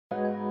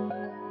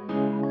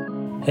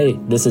Hey,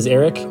 this is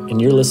Eric,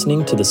 and you're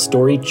listening to the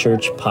Story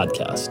Church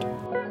podcast.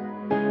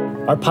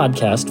 Our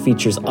podcast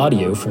features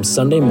audio from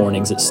Sunday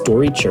mornings at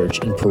Story Church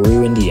in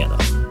Peru, Indiana,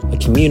 a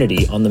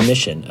community on the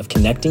mission of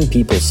connecting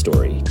people's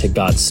story to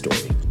God's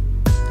story.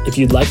 If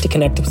you'd like to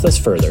connect with us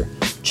further,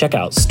 check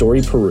out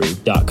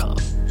storyperu.com.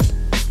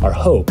 Our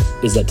hope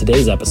is that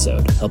today's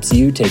episode helps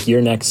you take your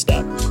next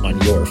step on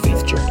your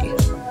faith journey.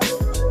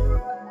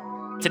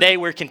 Today,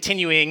 we're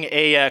continuing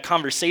a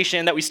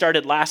conversation that we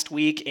started last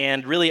week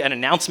and really an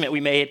announcement we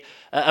made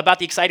about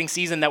the exciting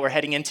season that we're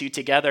heading into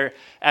together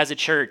as a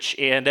church.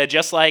 And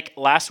just like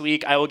last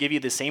week, I will give you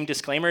the same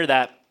disclaimer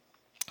that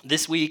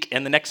this week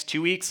and the next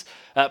 2 weeks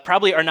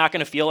probably are not going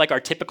to feel like our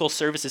typical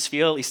services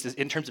feel, at least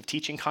in terms of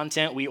teaching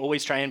content. We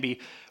always try and be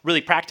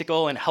really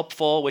practical and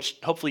helpful, which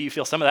hopefully you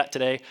feel some of that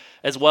today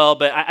as well.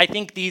 But I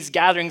think these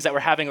gatherings that we're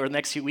having over the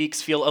next few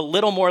weeks feel a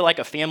little more like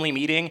a family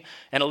meeting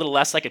and a little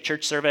less like a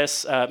church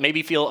service,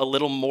 maybe feel a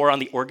little more on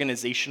the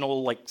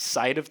organizational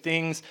side of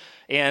things,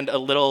 and a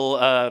little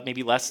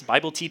maybe less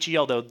Bible teachy,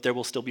 although there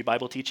will still be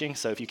Bible teaching.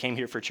 So if you came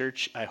here for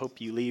church, I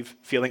hope you leave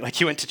feeling like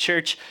you went to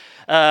church.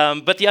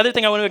 But the other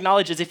thing I want to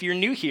acknowledge is if you're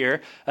new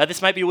here,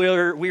 this might be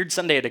a weird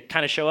Sunday to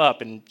kind of show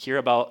up and hear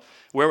about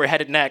where we're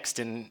headed next,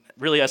 and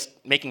really us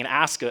making an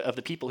ask of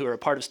the people who are a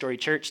part of Story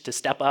Church to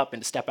step up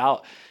and to step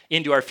out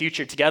into our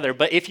future together.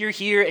 But if you're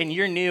here and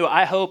you're new,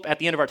 I hope at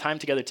the end of our time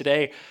together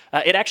today,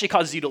 it actually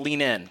causes you to lean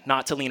in,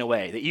 not to lean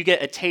away, that you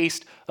get a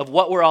taste of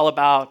what we're all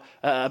about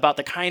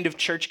the kind of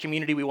church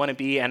community we want to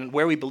be and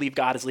where we believe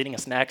God is leading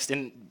us next.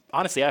 And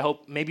honestly, I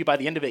hope maybe by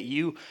the end of it,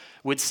 you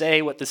would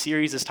say what the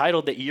series is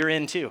titled, that you're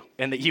in too,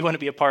 and that you want to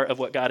be a part of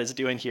what God is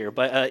doing here.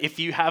 But if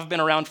you have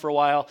been around for a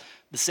while,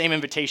 the same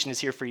invitation is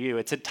here for you.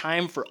 It's a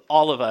time for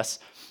all of us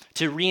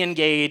to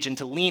re-engage and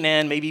to lean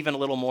in, maybe even a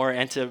little more,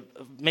 and to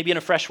maybe in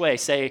a fresh way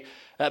say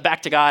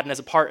back to God, and as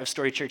a part of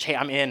Story Church, hey,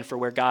 I'm in for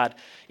where God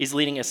is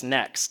leading us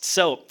next.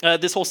 So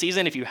this whole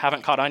season, if you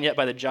haven't caught on yet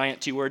by the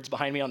giant 2 words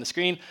behind me on the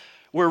screen,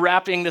 we're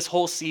wrapping this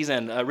whole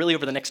season, really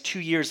over the next 2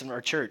 years in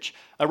our church,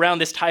 around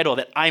this title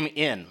that I'm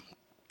in.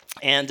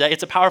 And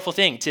it's a powerful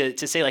thing to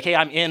say, hey,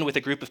 I'm in with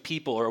a group of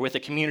people or with a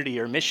community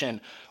or mission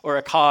or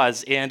a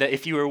cause. And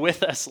if you were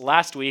with us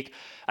last week,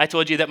 I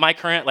told you that my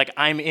current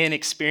I'm in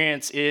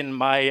experience in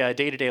my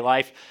day-to-day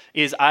life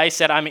is I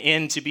said I'm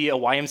in to be a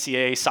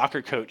YMCA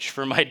soccer coach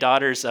for my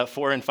daughter's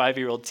 4 and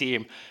 5-year-old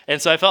team.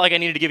 And so I felt like I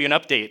needed to give you an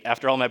update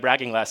after all my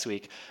bragging last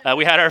week.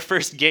 We had our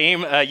first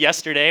game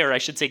yesterday, or I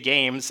should say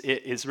games.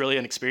 It is really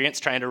an experience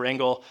trying to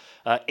wrangle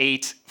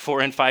 8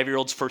 4 and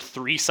 5-year-olds for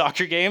 3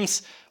 soccer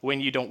games when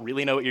you don't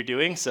really know what you're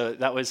doing. So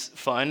that was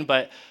fun.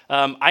 But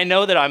I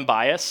know that I'm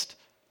biased,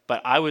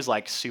 but I was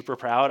super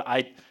proud.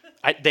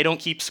 They don't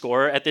keep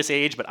score at this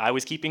age, but I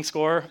was keeping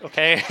score,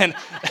 okay? And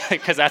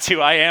because that's who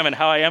I am and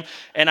how I am.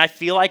 And I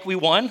feel like we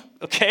won,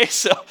 okay?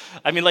 So,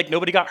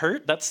 nobody got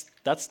hurt. That's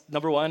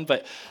number one.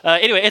 But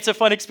anyway, it's a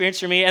fun experience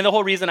for me. And the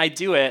whole reason I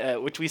do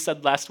it, which we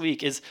said last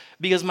week, is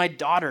because my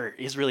daughter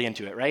is really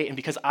into it, right? And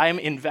because I'm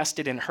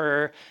invested in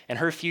her and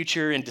her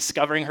future and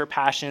discovering her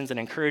passions and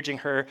encouraging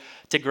her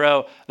to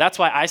grow. That's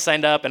why I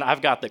signed up, and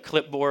I've got the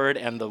clipboard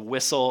and the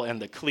whistle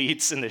and the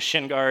cleats and the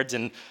shin guards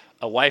and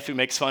a wife who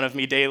makes fun of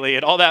me daily,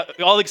 and all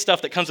the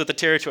stuff that comes with the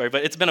territory.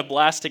 But it's been a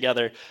blast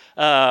together.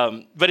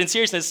 But in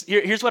seriousness,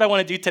 here's what I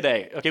want to do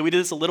today. Okay, we did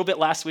this a little bit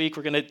last week.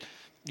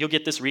 You'll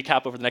get this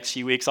recap over the next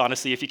few weeks,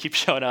 honestly, if you keep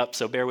showing up,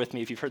 so bear with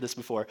me if you've heard this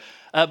before.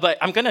 But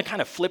I'm going to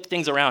kind of flip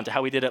things around to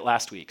how we did it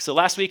last week. So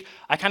last week,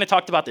 I kind of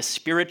talked about the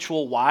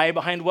spiritual why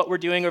behind what we're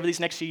doing over these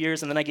next few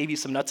years, and then I gave you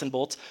some nuts and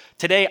bolts.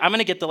 Today, I'm going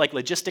to get the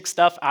logistics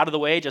stuff out of the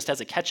way just as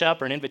a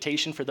catch-up or an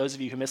invitation for those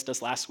of you who missed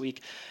us last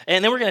week.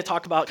 And then we're going to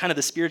talk about kind of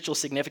the spiritual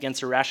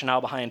significance or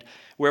rationale behind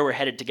where we're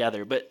headed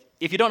together. But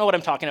if you don't know what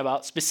I'm talking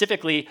about,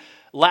 specifically,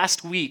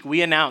 last week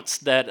we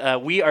announced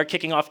that we are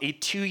kicking off a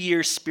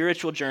 2-year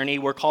spiritual journey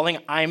we're calling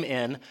I'm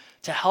In,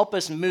 to help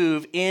us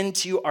move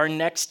into our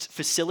next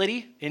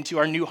facility, into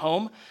our new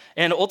home,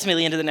 and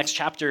ultimately into the next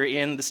chapter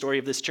in the story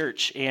of this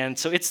church. And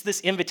so it's this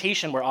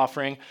invitation we're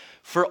offering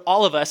for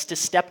all of us to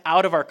step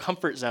out of our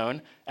comfort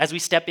zone as we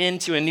step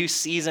into a new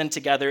season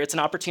together. It's an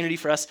opportunity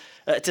for us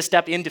to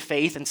step into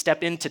faith and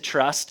step into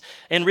trust,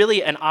 and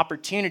really an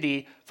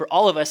opportunity for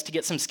all of us to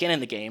get some skin in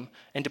the game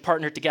and to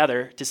partner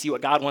together to see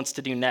what God wants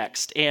to do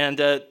next. And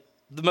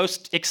the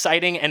most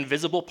exciting and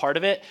visible part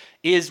of it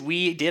is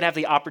we did have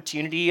the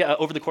opportunity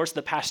over the course of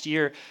the past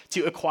year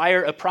to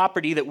acquire a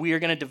property that we are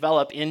going to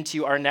develop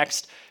into our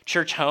next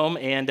church home.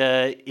 And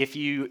if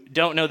you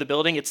don't know the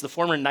building, it's the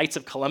former Knights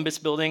of Columbus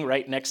building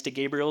right next to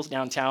Gabriel's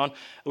downtown.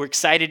 We're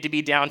excited to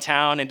be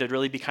downtown and to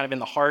really be kind of in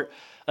the heart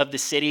of the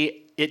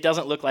city. It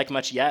doesn't look like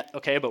much yet,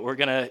 okay, but we're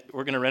gonna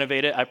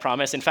renovate it, I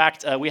promise. In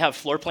fact, we have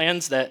floor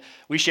plans that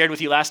we shared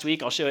with you last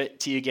week. I'll show it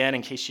to you again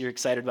in case you're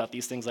excited about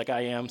these things like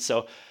I am.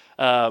 So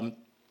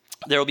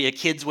There will be a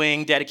kids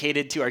wing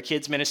dedicated to our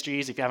kids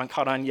ministries. If you haven't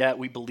caught on yet,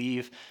 we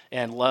believe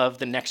and love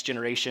the next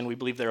generation. We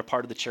believe they're a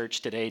part of the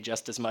church today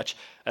just as much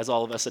as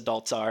all of us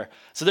adults are.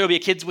 So there will be a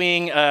kids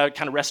wing,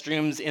 kind of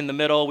restrooms in the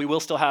middle. We will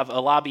still have a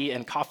lobby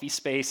and coffee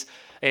space.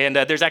 And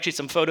there's actually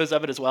some photos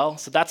of it as well.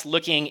 So that's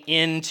looking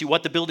into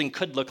what the building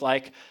could look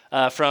like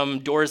from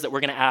doors that we're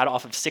going to add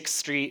off of 6th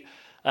Street.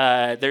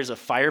 There's a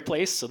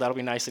fireplace, so that'll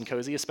be nice and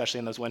cozy, especially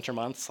in those winter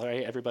months. All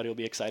right, everybody will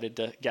be excited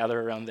to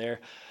gather around there.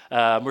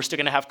 We're still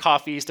going to have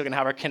coffee, still going to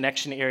have our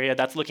connection area.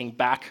 That's looking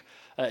back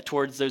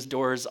towards those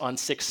doors on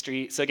 6th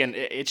Street. So again,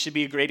 it should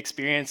be a great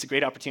experience, a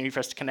great opportunity for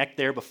us to connect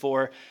there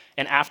before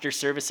and after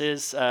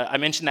services. I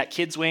mentioned that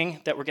kids wing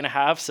that we're going to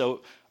have.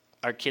 So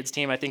our kids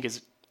team, I think,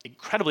 is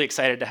incredibly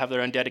excited to have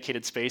their own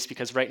dedicated space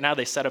because right now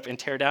they set up and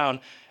tear down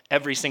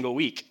every single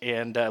week,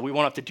 and we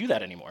won't have to do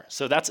that anymore.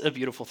 So that's a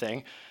beautiful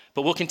thing.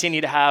 But we'll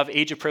continue to have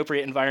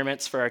age-appropriate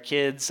environments for our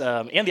kids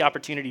and the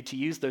opportunity to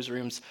use those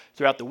rooms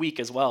throughout the week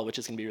as well, which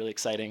is going to be really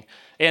exciting.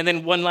 And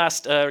then one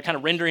last kind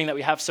of rendering that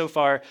we have so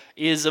far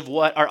is of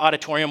what our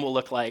auditorium will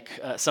look like.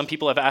 Some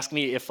people have asked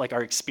me if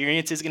our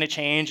experience is going to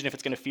change and if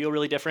it's going to feel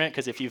really different,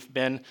 because if you've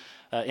been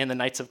in the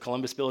Knights of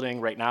Columbus building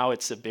right now,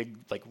 it's a big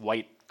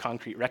white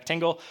concrete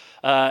rectangle.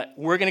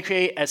 We're going to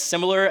create as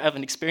similar of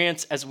an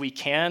experience as we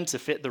can to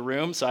fit the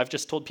room. So I've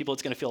just told people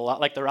it's going to feel a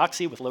lot like the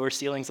Roxy with lower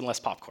ceilings and less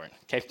popcorn.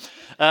 Okay,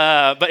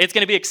 but it's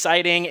going to be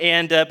exciting.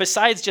 And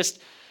besides just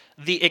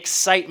the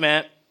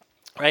excitement,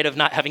 right, of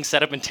not having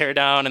set up and tear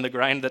down and the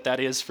grind that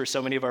is for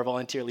so many of our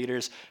volunteer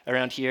leaders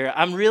around here,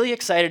 I'm really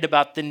excited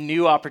about the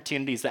new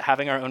opportunities that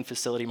having our own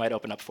facility might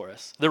open up for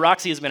us. The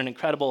Roxy has been an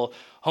incredible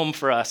home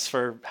for us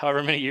for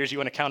however many years you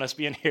want to count us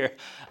being here,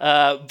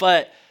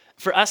 but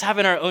for us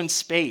having our own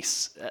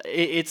space,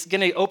 it's going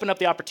to open up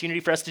the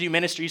opportunity for us to do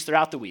ministries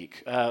throughout the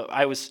week.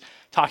 I was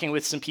talking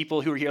with some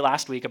people who were here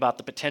last week about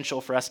the potential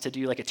for us to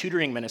do a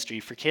tutoring ministry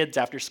for kids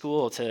after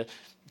school to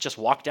just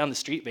walk down the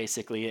street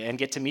basically and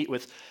get to meet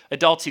with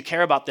adults who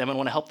care about them and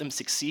want to help them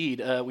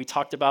succeed. We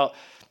talked about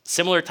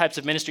similar types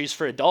of ministries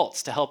for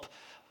adults to help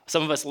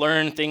some of us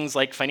learn things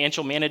like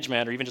financial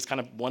management or even just kind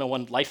of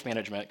 101 life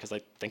management, because I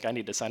think I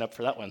need to sign up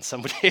for that one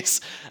some days.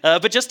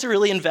 But just to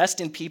really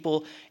invest in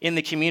people in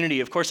the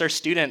community. Of course, our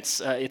students,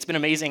 it's been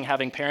amazing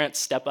having parents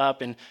step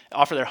up and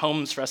offer their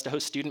homes for us to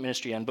host student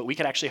ministry in, but we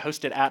could actually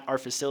host it at our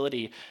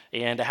facility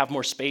and have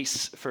more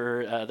space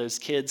for those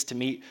kids to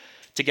meet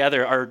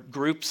together. Our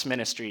groups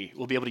ministry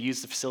will be able to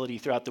use the facility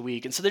throughout the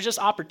week. And so there's just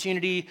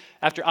opportunity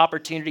after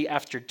opportunity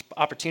after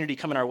opportunity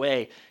coming our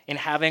way in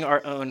having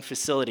our own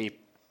facility.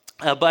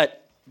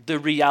 But the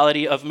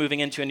reality of moving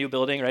into a new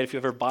building, right? If you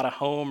ever bought a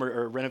home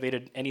or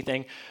renovated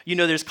anything,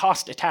 there's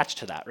cost attached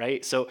to that,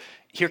 right? So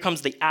here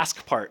comes the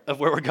ask part of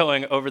where we're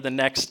going over the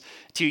next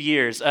 2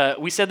 years.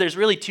 We said there's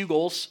really 2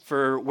 goals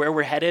for where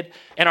we're headed,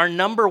 and our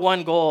number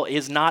one goal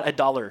is not a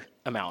dollar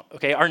amount,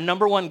 okay? Our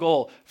number one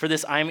goal for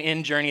this I'm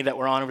In journey that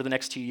we're on over the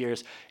next 2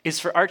 years is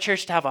for our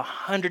church to have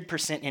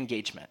 100%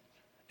 engagement.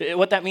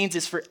 What that means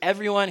is for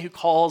everyone who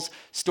calls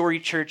Story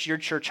Church your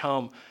church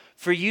home,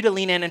 for you to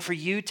lean in and for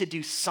you to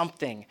do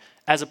something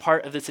as a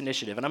part of this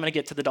initiative. And I'm going to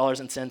get to the dollars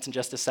and cents in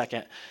just a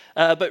second.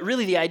 But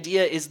really the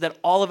idea is that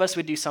all of us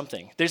would do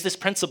something. There's this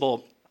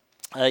principle,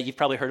 you've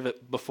probably heard of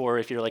it before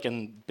if you're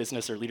in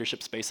business or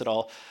leadership space at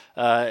all.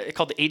 It's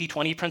called the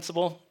 80-20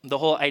 principle. The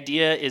whole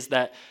idea is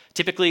that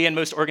typically in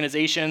most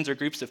organizations or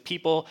groups of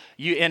people,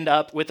 you end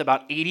up with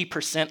about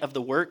 80% of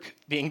the work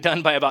being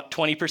done by about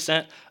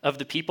 20% of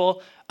the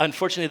people.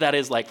 Unfortunately, that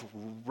is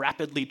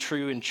rapidly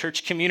true in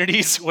church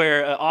communities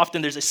where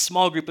often there's a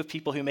small group of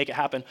people who make it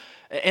happen.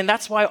 And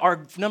that's why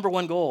our number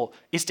one goal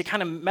is to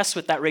kind of mess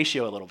with that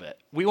ratio a little bit.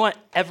 We want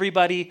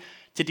everybody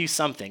to do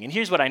something. And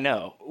here's what I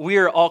know. We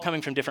are all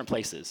coming from different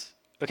places.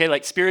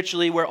 Okay,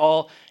 spiritually, we're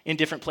all in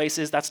different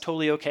places. That's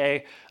totally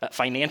okay.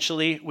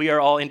 Financially, we are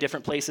all in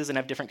different places and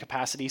have different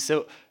capacities.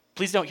 So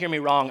please don't hear me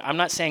wrong. I'm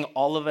not saying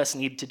all of us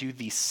need to do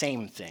the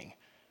same thing.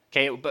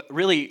 Okay, but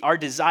really, our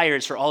desire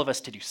is for all of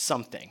us to do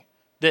something.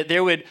 That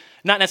there would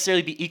not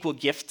necessarily be equal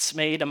gifts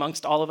made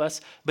amongst all of us,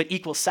 but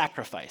equal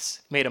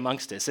sacrifice made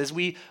amongst us as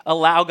we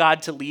allow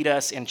God to lead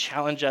us and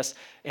challenge us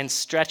and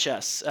stretch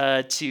us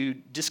to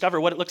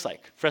discover what it looks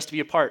like for us to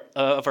be a part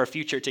of our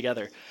future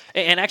together.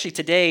 And actually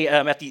today,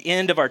 at the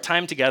end of our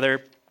time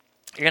together,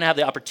 you're going to have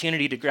the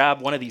opportunity to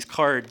grab one of these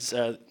cards.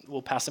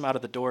 We'll pass them out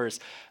of the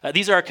doors.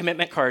 These are our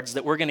commitment cards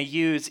that we're going to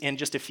use in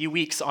just a few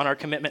weeks on our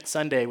Commitment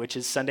Sunday, which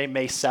is Sunday,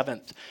 May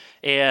 7th.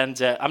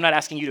 And I'm not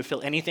asking you to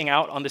fill anything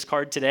out on this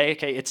card today,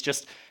 okay? It's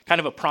just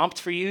kind of a prompt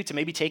for you to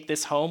maybe take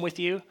this home with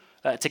you,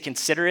 to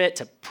consider it,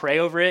 to pray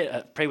over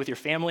it, pray with your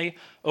family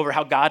over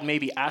how God may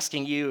be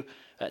asking you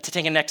to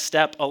take a next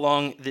step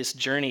along this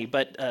journey.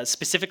 But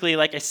specifically,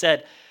 like I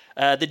said,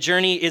 the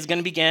journey is going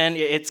to begin.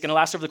 It's going to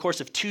last over the course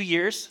of 2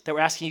 years that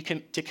we're asking you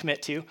to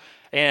commit to.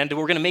 And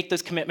we're going to make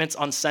those commitments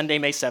on Sunday,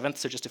 May 7th,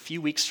 so just a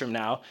few weeks from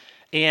now.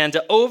 And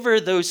over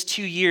those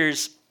 2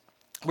 years,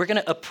 we're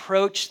going to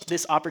approach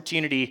this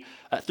opportunity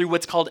through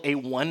what's called a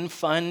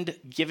one-fund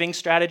giving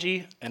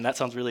strategy. And that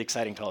sounds really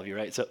exciting to all of you,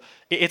 right? So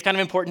it's kind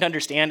of important to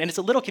understand, and it's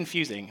a little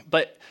confusing.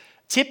 But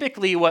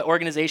typically what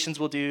organizations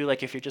will do,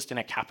 like if you're just in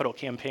a capital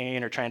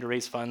campaign or trying to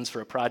raise funds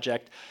for a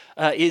project,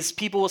 is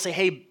people will say,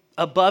 hey,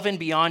 above and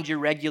beyond your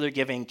regular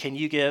giving, can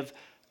you give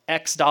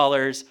X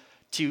dollars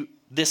to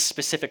this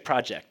specific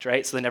project,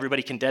 right? So then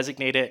everybody can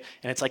designate it,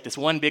 and it's like this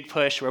one big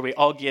push where we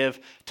all give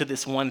to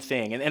this one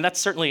thing. And that's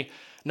certainly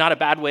not a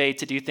bad way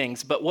to do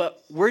things, but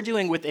what we're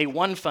doing with a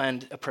one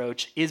fund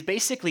approach is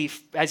basically,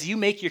 as you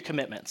make your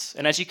commitments,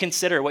 and as you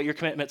consider what your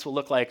commitments will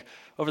look like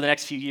over the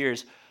next few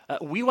years,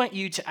 we want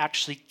you to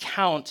actually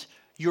count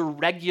your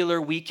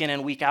regular week in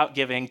and week out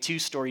giving to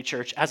Story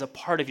Church as a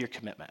part of your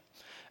commitment.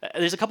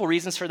 There's a couple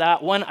reasons for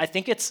that. One, I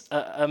think it's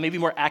a maybe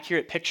more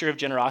accurate picture of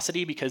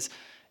generosity, because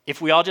if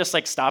we all just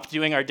stopped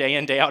doing our day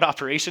in, day out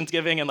operations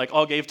giving and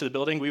all gave to the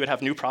building, we would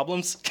have new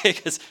problems,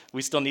 because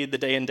we still need the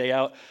day in, day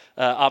out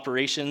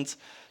operations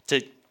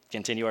to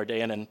continue our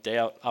day in and day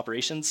out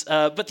operations.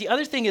 But the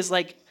other thing is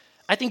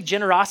I think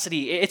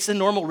generosity, it's the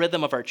normal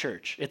rhythm of our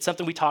church. It's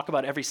something we talk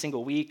about every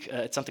single week.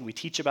 It's something we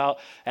teach about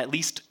at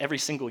least every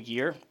single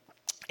year.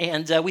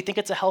 And we think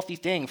it's a healthy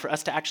thing for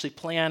us to actually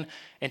plan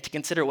and to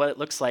consider what it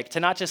looks like,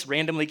 to not just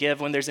randomly give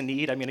when there's a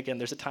need. I mean, again,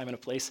 there's a time and a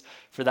place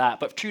for that.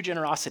 But true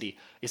generosity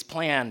is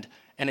planned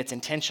and it's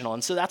intentional.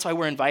 And so that's why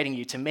we're inviting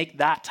you to make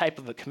that type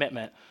of a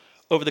commitment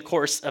over the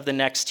course of the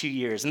next 2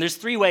 years. And there's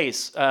 3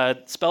 ways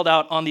spelled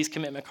out on these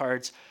commitment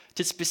cards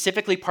to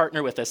specifically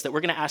partner with us that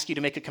we're going to ask you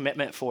to make a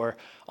commitment for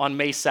on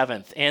May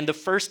 7th. And the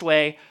first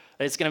way,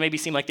 it's going to maybe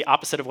seem like the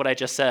opposite of what I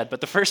just said,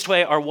 but the first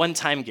way are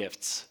one-time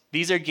gifts.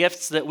 These are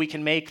gifts that we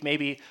can make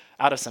maybe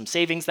out of some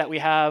savings that we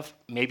have.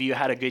 Maybe you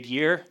had a good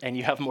year and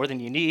you have more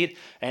than you need,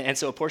 and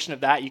so a portion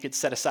of that you could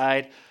set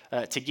aside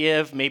to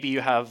give. Maybe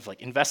you have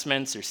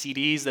investments or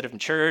CDs that have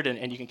matured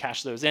and you can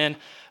cash those in.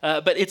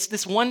 But it's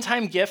this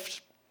one-time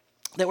gift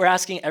that we're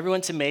asking everyone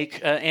to make,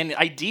 and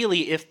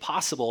ideally, if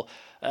possible,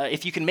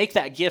 if you can make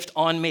that gift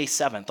on May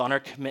 7th, on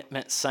our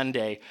Commitment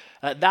Sunday,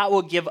 that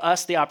will give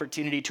us the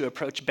opportunity to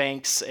approach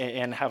banks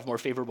and have more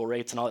favorable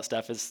rates and all that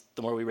stuff. Is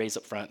the more we raise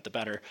up front, the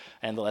better,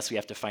 and the less we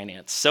have to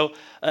finance. So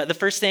the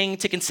first thing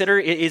to consider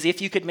is if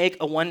you could make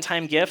a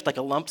one-time gift, like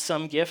a lump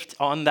sum gift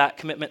on that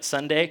Commitment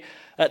Sunday.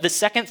 The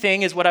second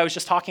thing is what I was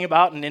just talking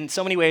about, and in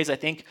so many ways I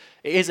think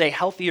is a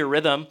healthier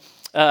rhythm.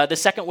 The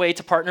second way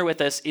to partner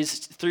with us is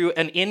through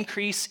an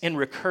increase in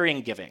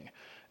recurring giving.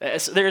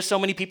 So there are so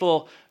many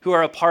people who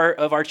are a part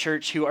of our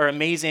church who are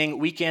amazing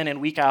week in and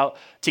week out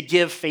to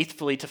give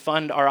faithfully to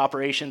fund our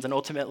operations and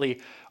ultimately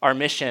our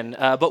mission.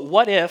 But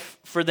what if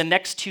for the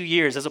next 2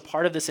 years, as a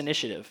part of this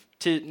initiative,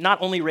 to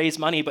not only raise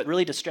money, but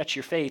really to stretch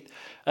your faith,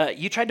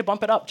 you tried to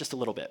bump it up just a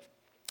little bit,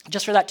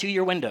 just for that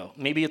 2-year window.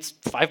 Maybe it's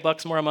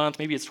 $5 more a month,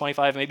 maybe it's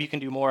 25, maybe you can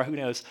do more, who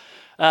knows.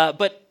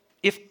 But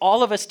if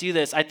all of us do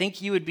this, I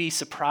think you would be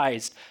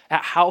surprised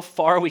at how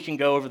far we can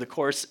go over the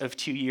course of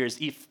 2 years,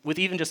 with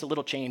even just a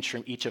little change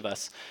from each of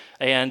us.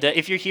 And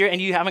if you're here and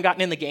you haven't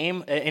gotten in the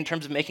game in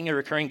terms of making a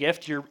recurring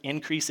gift, your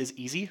increase is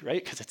easy,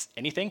 right? Because it's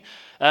anything.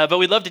 But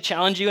we'd love to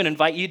challenge you and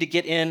invite you to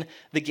get in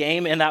the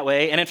game in that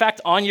way. And in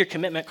fact, on your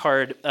commitment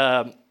card,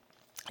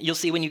 you'll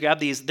see when you grab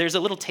these, there's a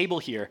little table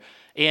here.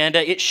 And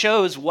it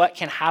shows what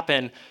can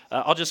happen.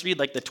 I'll just read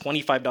the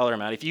 $25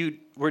 amount. If you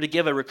were to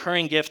give a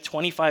recurring gift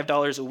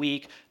 $25 a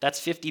week, that's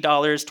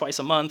 $50 twice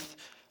a month.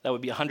 That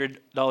would be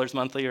 $100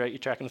 monthly, right? You're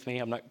tracking with me?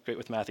 I'm not great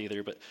with math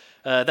either, but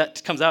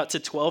that comes out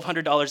to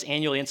 $1,200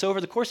 annually. And so over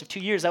the course of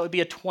 2 years, that would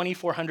be a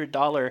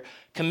 $2,400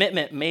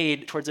 commitment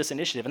made towards this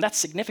initiative. And that's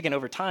significant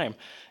over time.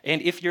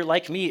 And if you're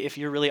like me, if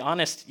you're really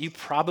honest, you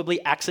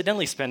probably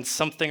accidentally spend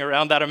something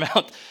around that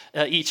amount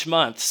each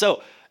month.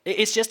 So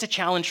it's just a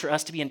challenge for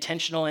us to be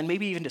intentional and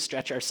maybe even to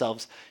stretch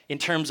ourselves in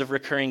terms of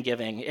recurring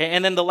giving.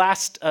 And then the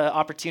last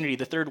opportunity,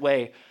 the third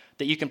way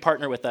that you can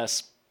partner with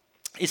us,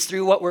 is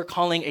through what we're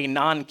calling a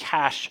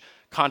non-cash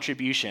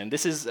contribution.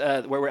 This is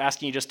where we're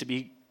asking you just to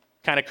be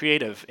kind of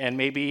creative. And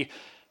maybe,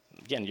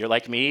 again, you're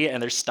like me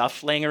and there's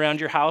stuff laying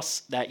around your house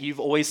that you've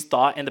always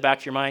thought in the back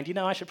of your mind,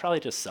 I should probably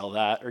just sell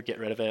that or get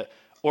rid of it.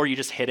 Or you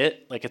just hid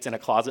it, like it's in a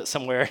closet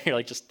somewhere.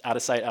 You're just out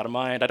of sight, out of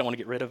mind. I don't want to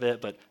get rid of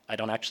it, but I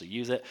don't actually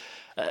use it.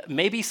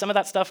 Maybe some of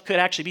that stuff could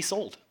actually be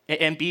sold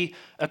and be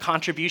a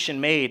contribution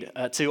made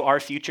to our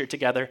future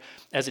together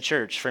as a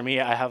church. For me,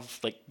 I have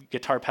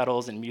guitar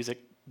pedals and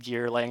music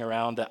gear laying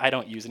around that I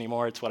don't use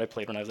anymore. It's what I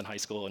played when I was in high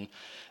school, and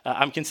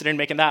I'm considering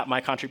making that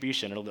my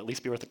contribution. It'll at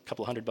least be worth a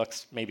couple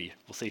 $100, maybe.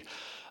 We'll see.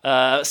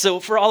 So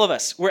for all of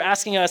us, we're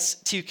asking us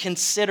to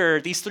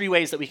consider these 3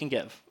 ways that we can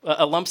give.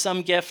 A lump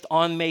sum gift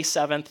on May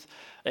 7th,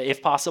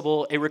 if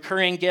possible, a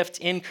recurring gift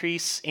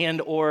increase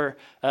and or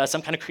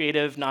some kind of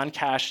creative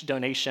non-cash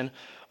donation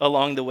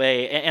along the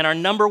way. And our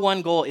number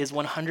one goal is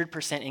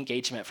 100%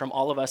 engagement from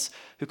all of us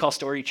who call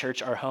Story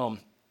Church our home.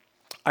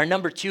 Our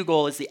number 2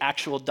 goal is the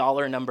actual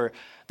dollar number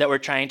that we're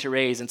trying to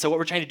raise. And so what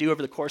we're trying to do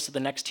over the course of the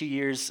next 2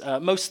 years,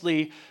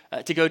 mostly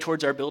to go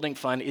towards our building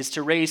fund, is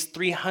to raise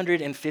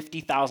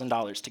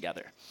 $350,000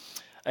 together.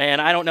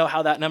 And I don't know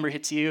how that number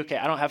hits you. Okay,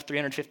 I don't have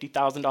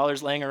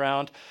 $350,000 laying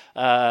around.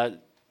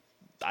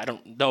 I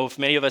don't know if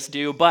many of us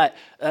do, but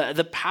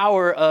the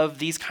power of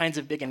these kinds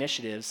of big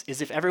initiatives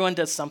is if everyone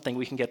does something,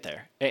 we can get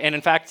there. And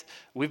in fact,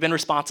 we've been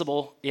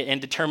responsible in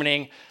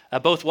determining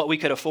both what we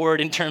could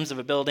afford in terms of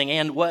a building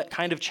and what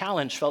kind of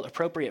challenge felt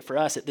appropriate for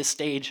us at this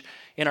stage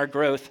in our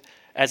growth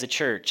as a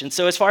church. And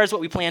so as far as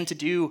what we plan to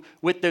do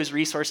with those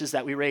resources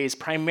that we raise,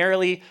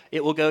 primarily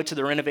it will go to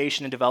the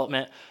renovation and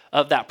development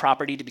of that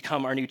property to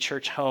become our new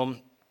church home.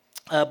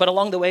 But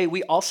along the way,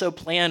 we also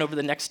plan over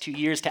the next 2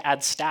 years to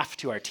add staff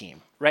to our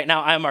team. Right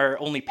now, I'm our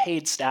only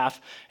paid staff,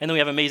 and then we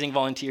have amazing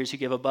volunteers who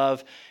give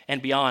above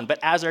and beyond. But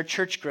as our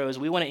church grows,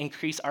 we want to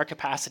increase our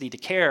capacity to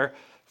care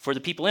for the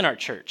people in our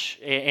church.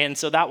 And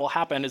so that will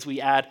happen as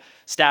we add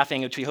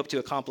staffing, which we hope to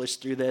accomplish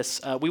through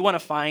this. We want to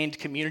find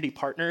community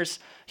partners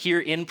here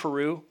in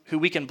Peru who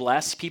we can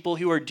bless, people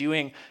who are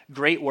doing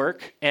great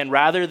work. And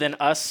rather than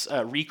us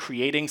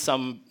recreating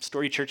some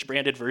Story Church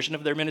branded version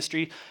of their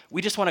ministry,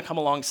 we just want to come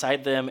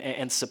alongside them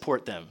and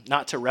support them,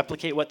 not to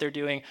replicate what they're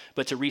doing,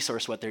 but to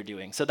resource what they're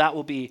doing. So that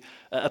will be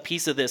a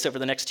piece of this over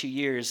the next 2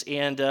 years.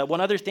 And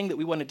one other thing that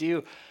we want to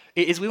do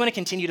is we want to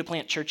continue to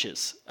plant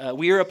churches.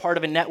 We are a part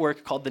of a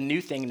network called the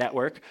New Thing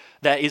Network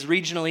that is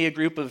regionally a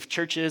group of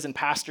churches and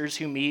pastors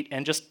who meet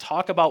and just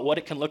talk about what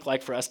it can look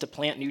like for us to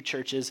plant new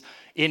churches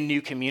in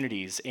new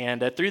communities.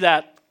 And through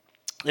that,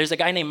 there's a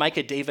guy named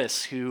Micah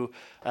Davis who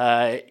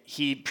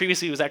he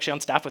previously was actually on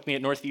staff with me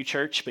at Northview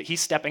Church, but he's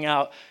stepping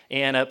out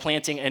and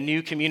planting a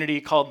new community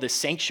called The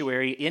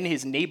Sanctuary in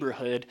his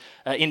neighborhood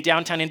in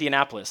downtown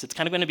Indianapolis. It's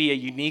kind of going to be a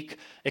unique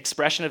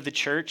expression of the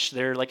church.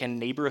 They're like a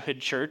neighborhood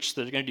church.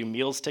 So they're going to do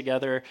meals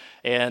together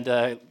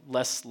and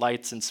less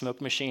lights and smoke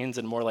machines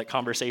and more like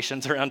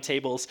conversations around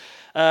tables.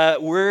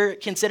 We're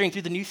considering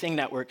through the New Thing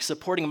Network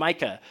supporting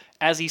Micah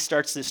as he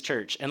starts this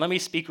church. And let me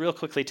speak real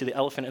quickly to the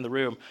elephant in the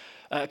room.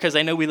 Because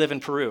I know we live in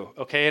Peru,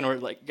 okay? And we're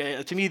like,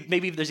 to me,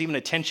 maybe there's even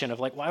a tension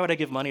of like, why would I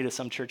give money to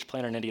some church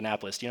planter in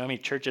Indianapolis? Do you know how many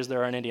churches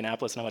there are in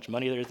Indianapolis and how much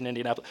money there is in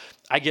Indianapolis?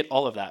 I get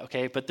all of that,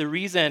 okay? But the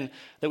reason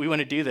that we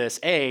want to do this,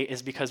 A,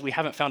 is because we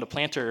haven't found a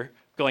planter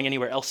going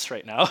anywhere else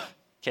right now,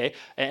 okay?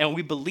 And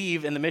we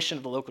believe in the mission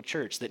of the local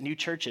church, that new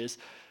churches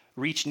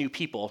reach new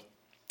people.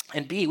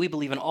 And B, we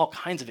believe in all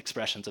kinds of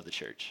expressions of the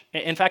church.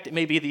 In fact, it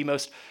may be the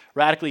most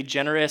radically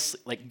generous,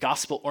 like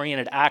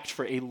gospel-oriented act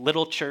for a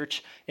little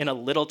church in a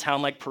little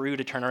town like Peru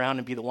to turn around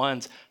and be the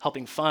ones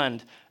helping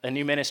fund a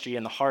new ministry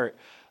in the heart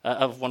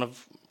of one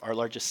of our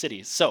largest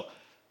cities. So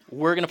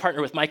we're going to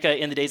partner with Micah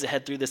in the days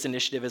ahead through this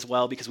initiative as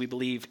well because we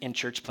believe in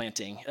church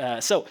planting.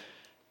 So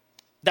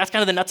that's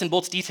kind of the nuts and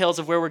bolts details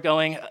of where we're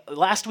going.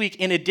 Last week,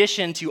 in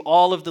addition to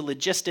all of the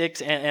logistics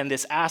and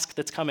this ask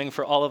that's coming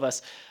for all of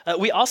us,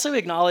 we also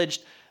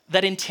acknowledged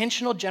that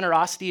intentional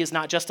generosity is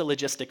not just a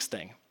logistics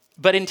thing,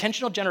 but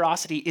intentional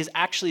generosity is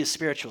actually a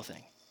spiritual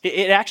thing.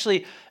 It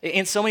actually,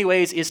 in so many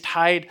ways, is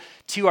tied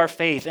to our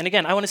faith. And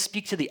again, I want to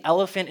speak to the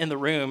elephant in the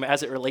room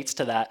as it relates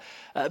to that,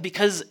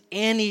 because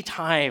any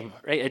time,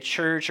 right, a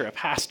church or a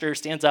pastor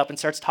stands up and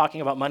starts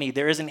talking about money,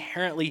 there is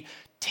inherently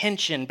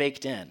tension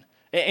baked in.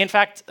 In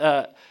fact,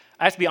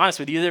 I have to be honest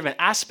with you, there have been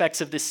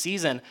aspects of this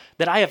season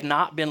that I have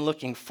not been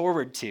looking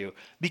forward to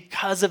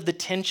because of the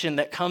tension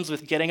that comes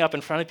with getting up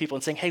in front of people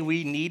and saying, hey,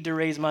 we need to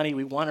raise money,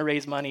 we want to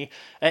raise money,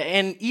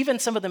 and even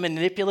some of the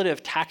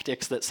manipulative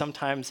tactics that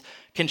sometimes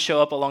can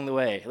show up along the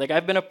way. Like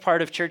I've been a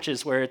part of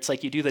churches where it's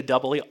like you do the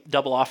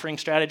double offering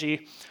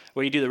strategy,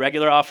 where you do the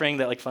regular offering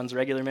that like funds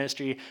regular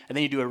ministry, and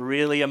then you do a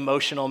really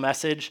emotional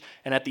message,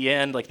 and at the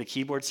end, like the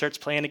keyboard starts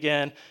playing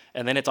again,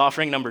 and then it's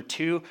offering number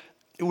 2.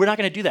 We're not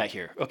going to do that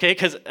here, okay?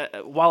 Because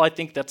while I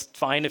think that's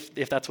fine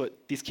if that's what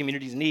these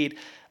communities need,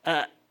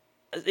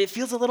 it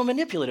feels a little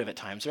manipulative at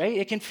times, right?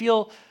 It can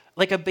feel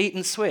like a bait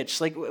and switch.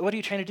 Like, what are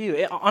you trying to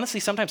do? Honestly,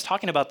 sometimes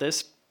talking about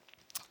this,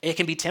 it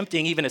can be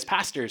tempting, even as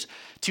pastors,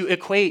 to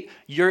equate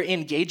your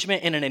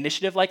engagement in an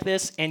initiative like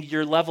this and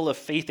your level of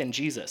faith in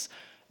Jesus.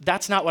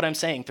 That's not what I'm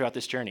saying throughout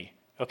this journey,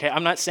 okay?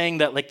 I'm not saying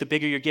that like the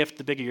bigger your gift,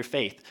 the bigger your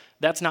faith.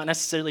 That's not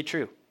necessarily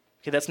true.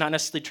 Okay, that's not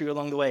necessarily true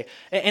along the way.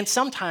 And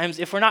sometimes,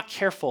 if we're not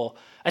careful,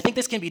 I think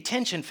this can be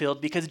tension-filled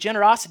because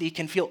generosity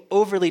can feel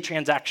overly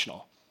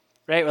transactional,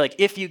 right? Or like,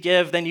 if you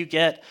give, then you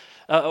get,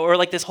 or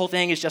like this whole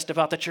thing is just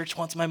about the church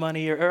wants my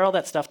money, or all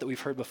that stuff that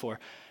we've heard before.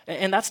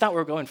 And that's not what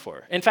we're going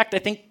for. In fact, I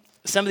think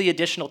some of the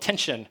additional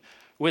tension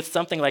with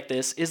something like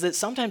this is that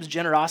sometimes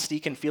generosity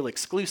can feel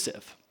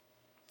exclusive,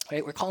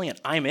 right? We're calling it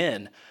I'm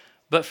in,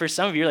 but for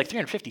some of you, like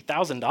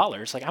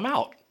 $350,000, like I'm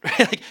out,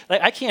 right?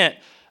 like I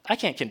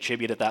can't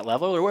contribute at that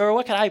level, or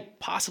what can I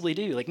possibly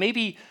do? Like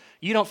maybe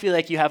you don't feel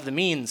like you have the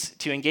means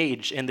to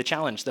engage in the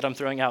challenge that I'm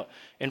throwing out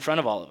in front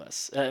of all of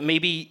us.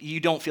 Maybe you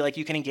don't feel like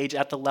you can engage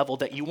at the level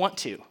that you want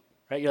to,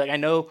 right? You're like, I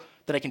know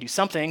that I can do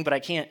something, but I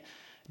can't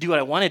do what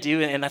I want to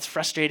do, and that's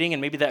frustrating,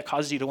 and maybe that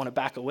causes you to want to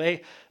back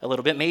away a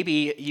little bit.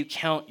 Maybe you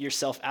count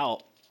yourself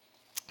out.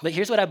 But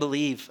here's what I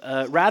believe.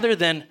 Rather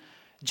than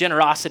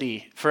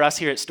generosity for us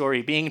here at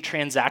Story, being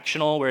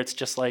transactional, where it's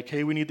just like,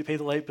 hey, we need to pay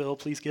the light bill,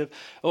 please give,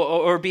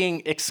 or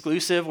being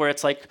exclusive, where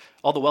it's like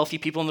all the wealthy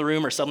people in the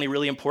room are suddenly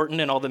really important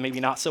and all the maybe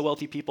not so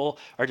wealthy people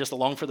are just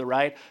along for the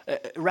ride.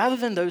 Rather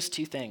than those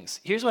two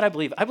things, here's what I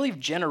believe. I believe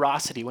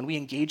generosity, when we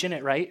engage in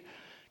it right,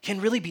 can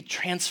really be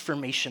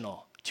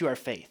transformational to our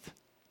faith.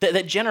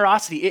 That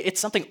generosity, it's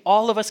something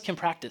all of us can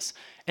practice,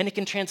 and it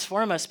can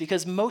transform us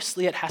because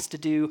mostly it has to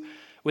do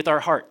with our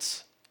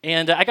hearts.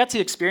 And I got to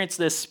experience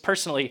this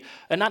personally,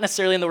 not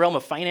necessarily in the realm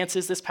of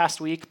finances this past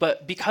week,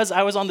 but because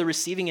I was on the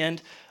receiving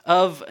end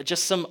of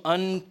just some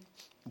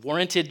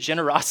unwarranted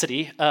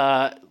generosity.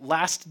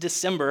 Last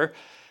December,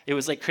 it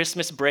was like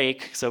Christmas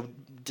break, so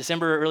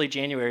December, early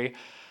January,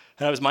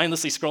 and I was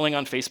mindlessly scrolling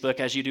on Facebook,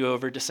 as you do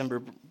over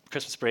December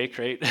Christmas break,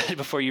 right,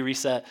 before you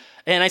reset.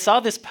 And I saw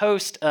this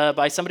post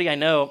by somebody I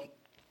know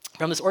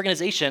from this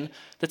organization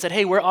that said,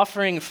 hey, we're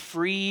offering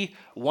free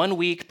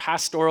 1-week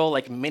pastoral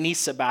mini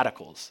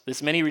sabbaticals,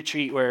 this mini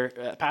retreat where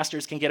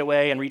pastors can get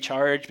away and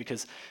recharge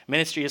because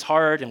ministry is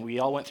hard and we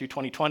all went through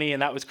 2020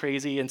 and that was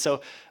crazy. And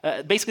so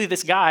basically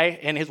this guy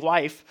and his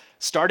wife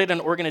started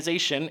an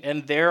organization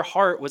and their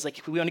heart was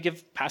like, we want to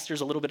give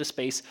pastors a little bit of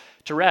space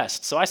to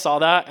rest. So I saw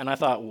that and I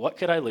thought, what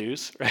could I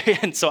lose,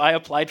 right? And so I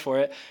applied for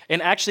it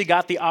and actually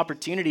got the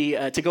opportunity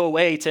to go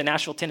away to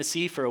Nashville,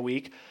 Tennessee for a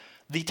week.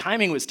 The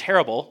timing was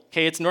terrible.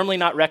 Okay, it's normally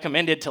not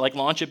recommended to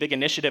launch a big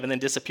initiative and then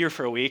disappear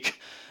for a week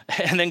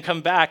and then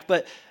come back.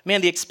 But man,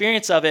 the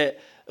experience of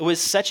it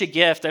was such a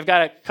gift. I've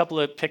got a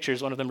couple of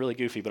pictures, one of them really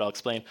goofy, but I'll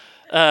explain.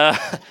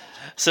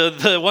 So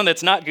the one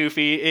that's not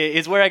goofy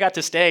is where I got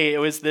to stay. It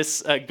was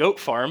this goat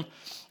farm.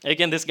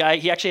 Again, this guy,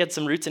 he actually had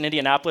some roots in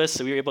Indianapolis,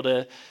 so we were able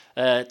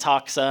to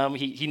talk some.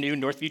 He knew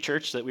Northview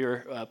Church that we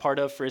were part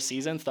of for a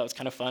season, so that was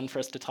kind of fun for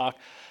us to talk.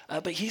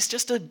 But he's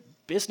just a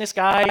business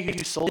guy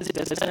who sold his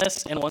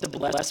business and wants to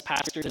bless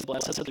pastors and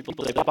bless other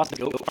people. They bought the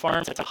goat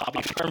farm. It's a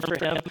hobby farm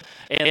for him.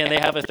 And they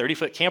have a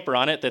 30-foot camper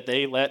on it that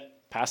they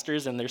let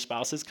pastors and their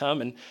spouses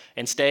come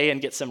and stay and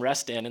get some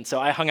rest in. And so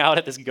I hung out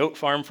at this goat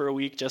farm for a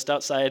week just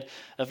outside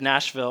of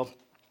Nashville.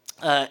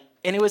 And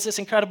it was this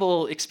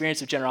incredible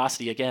experience of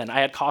generosity. Again, I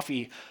had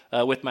coffee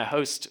with my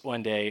host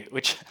one day,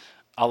 which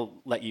I'll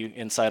let you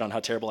insight on how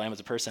terrible I am as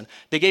a person.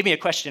 They gave me a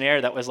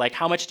questionnaire that was like,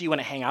 how much do you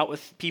want to hang out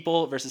with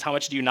people versus how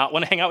much do you not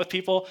want to hang out with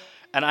people?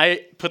 And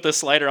I put the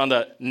slider on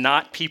the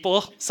not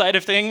people side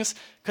of things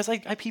because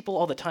I people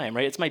all the time,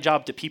 right? It's my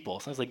job to people.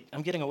 So I was like,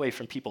 I'm getting away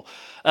from people.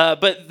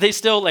 But they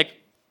still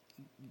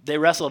they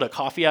wrestled a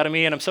coffee out of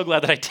me, and I'm so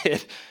glad that I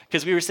did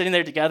because we were sitting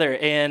there together.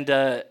 And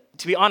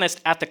to be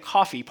honest, at the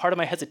coffee, part of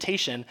my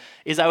hesitation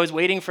is I was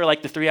waiting for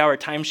the 3-hour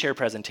timeshare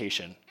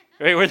presentation,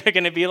 right? Where they're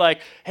going to be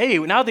like, hey,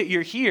 now that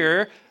you're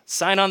here,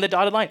 sign on the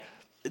dotted line.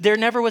 There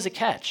never was a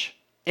catch.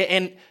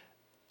 And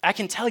I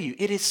can tell you,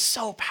 it is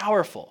so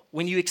powerful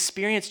when you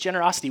experience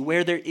generosity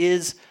where there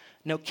is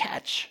no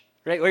catch,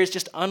 right? Where it's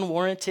just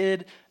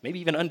unwarranted, maybe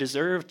even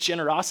undeserved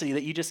generosity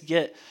that you just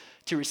get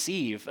to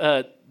receive.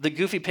 The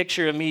goofy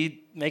picture of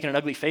me making an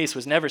ugly face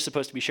was never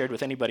supposed to be shared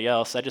with anybody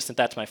else. I just sent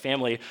that to my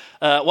family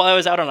while I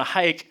was out on a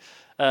hike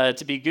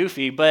to be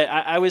goofy. But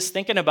I was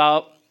thinking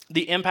about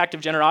the impact of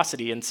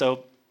generosity. And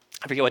so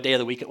I forget what day of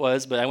the week it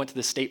was, but I went to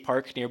the state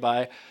park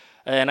nearby.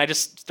 And I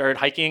just started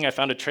hiking. I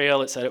found a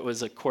trail. It said it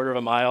was a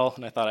 1/4 mile,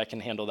 and I thought I can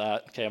handle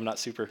that. Okay, I'm not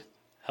super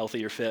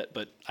healthy or fit,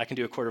 but I can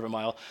do a 1/4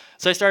 mile.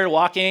 So I started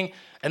walking,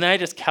 and then I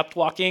just kept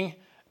walking,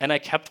 and I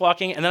kept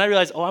walking, and then I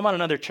realized, I'm on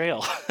another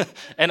trail.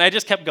 And I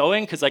just kept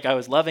going because I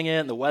was loving it,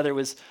 and the weather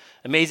was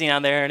amazing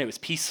out there, and it was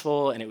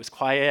peaceful, and it was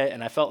quiet,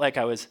 and I felt like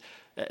I was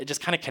just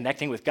kind of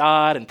connecting with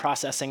God and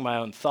processing my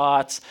own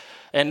thoughts.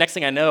 And next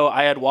thing I know,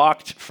 I had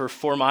walked for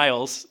 4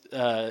 miles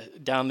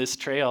down this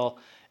trail.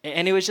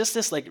 And it was just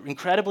this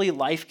incredibly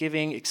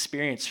life-giving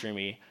experience for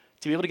me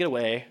to be able to get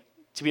away,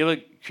 to be able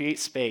to create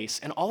space.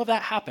 And all of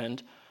that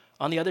happened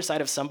on the other side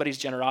of somebody's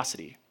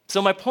generosity.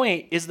 So my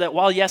point is that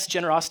while, yes,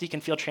 generosity can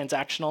feel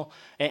transactional,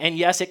 and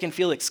yes, it can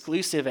feel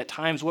exclusive at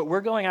times, what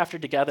we're going after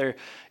together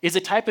is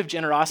a type of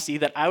generosity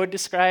that I would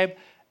describe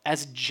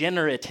as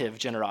generative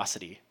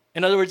generosity.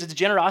 In other words, it's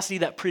generosity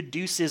that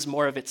produces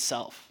more of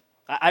itself.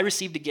 I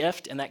received a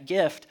gift, and that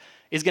gift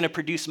is going to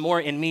produce more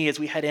in me as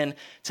we head in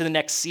to the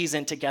next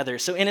season together.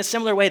 So in a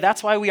similar way,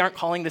 that's why we aren't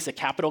calling this a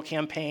capital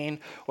campaign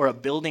or a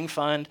building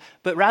fund,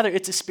 but rather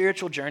it's a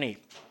spiritual journey.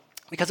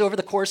 Because over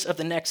the course of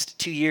the next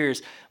 2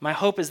 years, my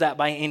hope is that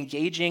by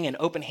engaging in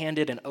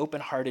open-handed and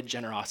open-hearted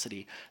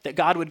generosity, that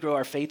God would grow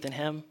our faith in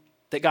him,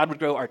 that God would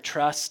grow our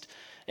trust,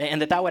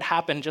 and that would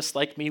happen just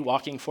like me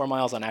walking 4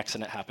 miles on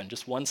accident happened,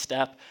 just one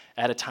step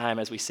at a time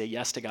as we say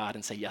yes to God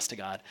and say yes to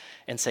God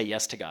and say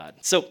yes to God.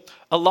 So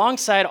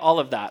alongside all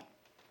of that,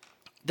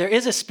 there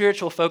is a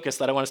spiritual focus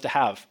that I want us to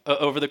have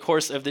over the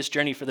course of this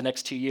journey for the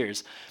next 2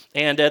 years.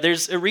 And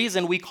there's a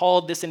reason we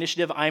called this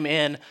initiative I'm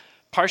In.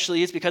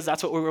 Partially is because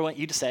that's what we want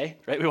you to say,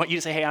 right? We want you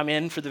to say, hey, I'm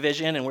in for the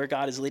vision and where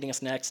God is leading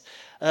us next.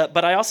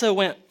 But I also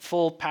went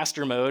full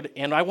pastor mode,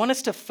 and I want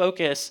us to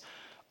focus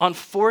on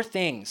 4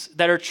 things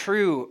that are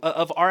true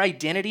of our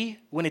identity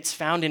when it's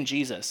found in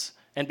Jesus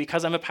And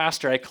because I'm a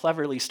pastor, I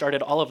cleverly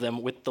started all of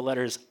them with the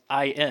letters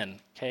I-N,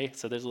 okay?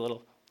 So there's a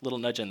little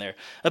nudge in there.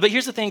 But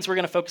here's the things we're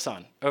going to focus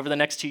on over the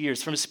next 2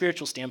 years from a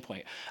spiritual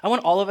standpoint. I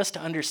want all of us to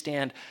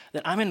understand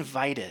that I'm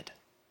invited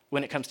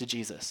when it comes to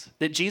Jesus,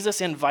 that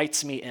Jesus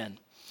invites me in,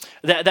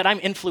 that I'm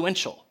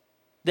influential,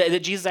 that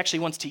Jesus actually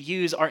wants to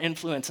use our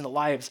influence in the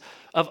lives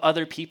of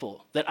other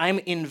people, that I'm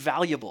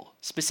invaluable,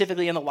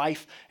 specifically in the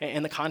life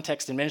and the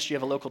context and ministry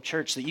of a local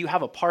church, that you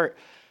have a part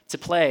to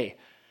play,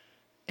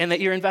 and that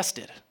you're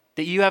invested,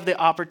 that you have the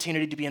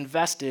opportunity to be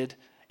invested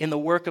in the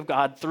work of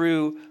God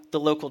through the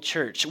local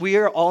church. We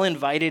are all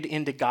invited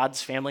into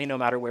God's family no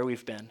matter where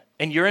we've been.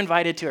 And you're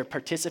invited to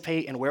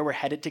participate in where we're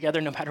headed together,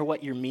 no matter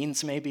what your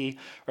means may be,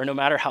 or no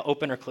matter how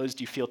open or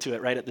closed you feel to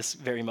it right at this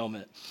very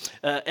moment.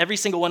 Every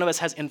single one of us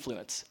has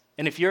influence.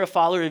 And if you're a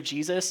follower of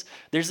Jesus,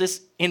 there's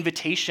this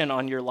invitation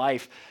on your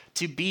life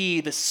to be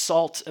the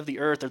salt of the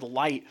earth or the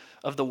light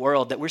of the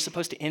world, that we're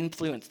supposed to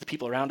influence the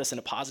people around us in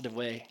a positive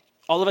way.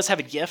 All of us have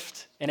a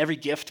gift, and every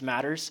gift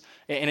matters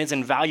and is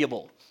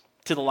invaluable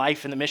to the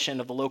life and the mission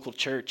of the local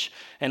church.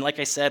 And like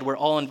I said, we're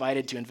all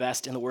invited to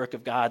invest in the work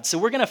of God. So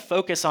we're going to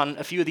focus on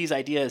a few of these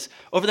ideas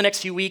over the next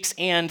few weeks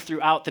and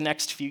throughout the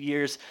next few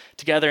years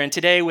together. And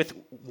today, with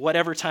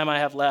whatever time I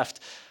have left,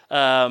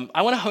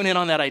 I want to hone in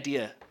on that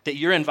idea that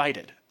you're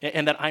invited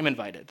and that I'm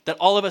invited, that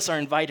all of us are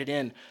invited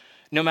in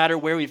no matter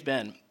where we've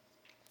been.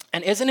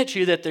 And isn't it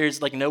true that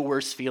there's like no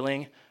worse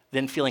feeling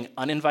than feeling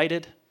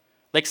uninvited?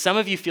 Like some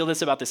of you feel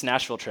this about this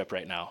Nashville trip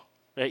right now.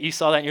 Right? You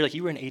saw that and you're like,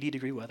 you were in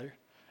 80-degree weather.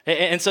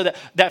 And so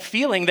that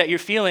feeling that you're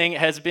feeling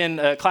has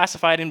been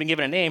classified and been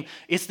given a name.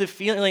 It's the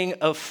feeling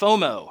of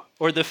FOMO,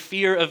 or the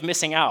fear of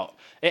missing out.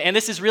 And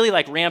this is really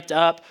like ramped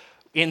up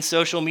in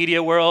social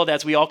media world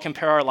as we all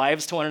compare our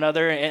lives to one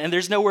another. And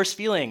there's no worse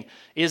feeling,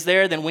 is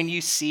there, than when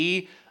you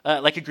see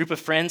like a group of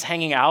friends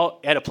hanging out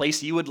at a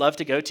place you would love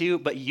to go to,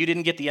 but you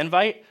didn't get the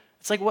invite?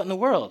 It's like, what in the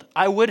world?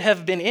 I would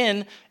have been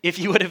in if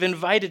you would have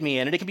invited me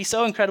in. And it can be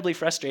so incredibly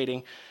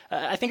frustrating.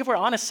 I think if we're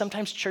honest,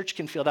 sometimes church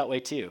can feel that way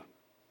too.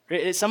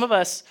 Some of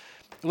us,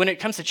 when it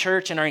comes to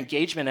church and our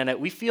engagement in it,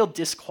 we feel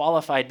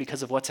disqualified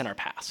because of what's in our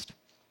past.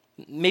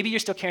 Maybe you're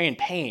still carrying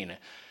pain,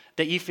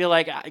 that you feel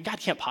like God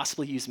can't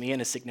possibly use me in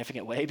a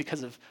significant way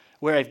because of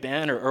where I've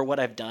been or what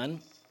I've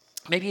done.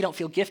 Maybe you don't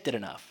feel gifted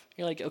enough.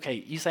 You're like,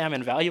 okay, you say I'm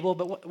invaluable,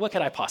 but what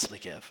could I possibly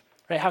give?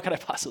 Right? How could I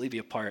possibly be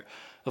a part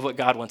of what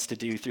God wants to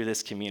do through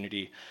this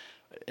community?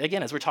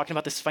 Again, as we're talking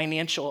about this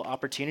financial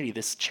opportunity,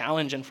 this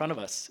challenge in front of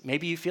us,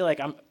 maybe you feel like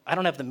I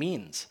don't have the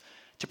means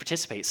to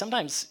participate.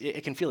 Sometimes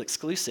it can feel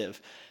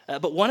exclusive.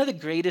 But one of the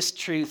greatest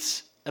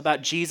truths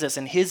about Jesus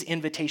and his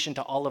invitation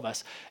to all of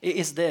us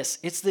is this.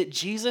 It's that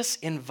Jesus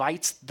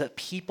invites the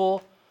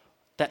people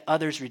that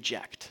others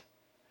reject.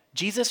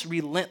 Jesus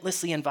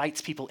relentlessly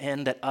invites people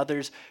in that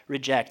others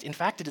reject. In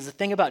fact, it is a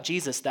thing about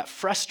Jesus that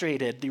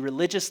frustrated the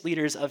religious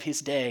leaders of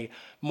his day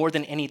more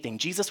than anything.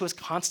 Jesus was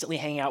constantly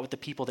hanging out with the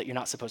people that you're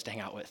not supposed to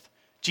hang out with.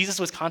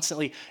 Jesus was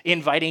constantly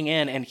inviting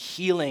in and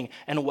healing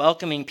and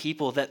welcoming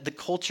people that the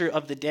culture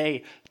of the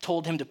day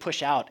told him to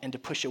push out and to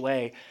push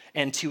away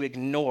and to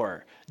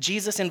ignore.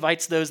 Jesus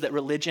invites those that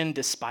religion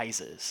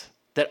despises,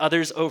 that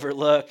others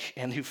overlook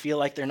and who feel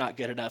like they're not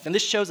good enough. And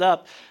this shows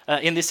up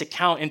in this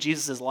account in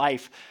Jesus'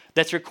 life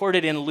that's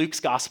recorded in Luke's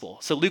gospel.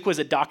 So Luke was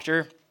a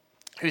doctor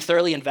who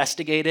thoroughly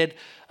investigated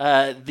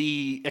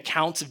the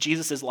accounts of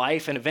Jesus'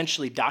 life and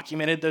eventually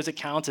documented those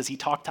accounts as he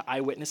talked to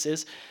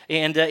eyewitnesses.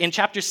 And in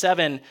chapter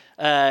 7,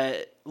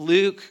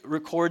 Luke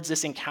records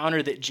this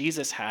encounter that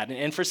Jesus had.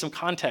 And for some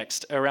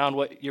context around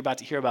what you're about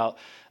to hear about,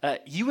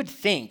 you would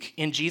think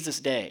in Jesus'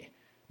 day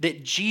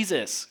that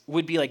Jesus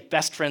would be like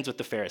best friends with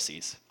the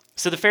Pharisees.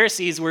 So the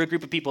Pharisees were a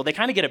group of people, they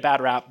kind of get a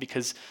bad rap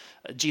because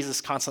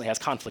Jesus constantly has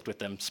conflict with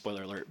them,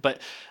 spoiler alert.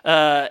 But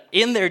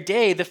in their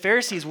day, the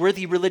Pharisees were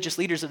the religious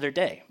leaders of their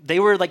day. They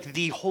were like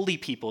the holy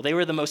people. They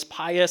were the most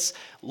pious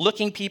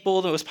looking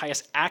people, the most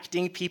pious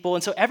acting people.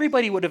 And so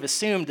everybody would have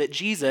assumed that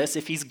Jesus,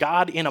 if he's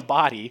God in a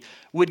body,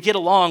 would get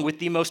along with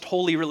the most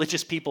holy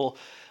religious people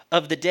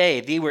of the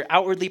day. They were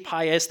outwardly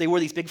pious. They wore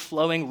these big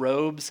flowing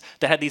robes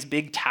that had these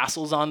big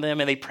tassels on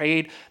them, and they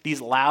prayed these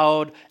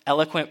loud,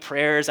 eloquent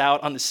prayers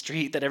out on the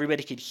street that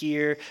everybody could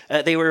hear.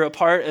 They were a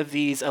part of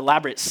these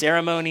elaborate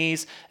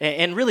ceremonies,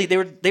 and really,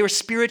 they were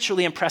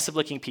spiritually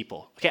impressive-looking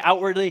people. Okay,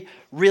 outwardly,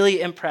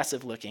 really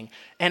impressive-looking.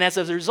 And as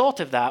a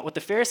result of that, what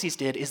the Pharisees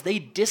did is they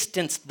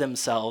distanced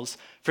themselves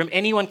from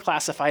anyone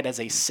classified as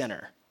a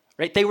sinner.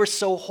 Right? They were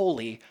so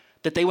holy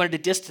that they wanted to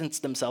distance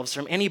themselves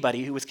from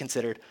anybody who was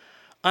considered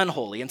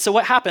unholy. And so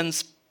what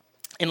happens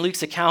in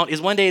Luke's account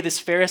is one day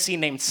this Pharisee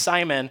named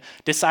Simon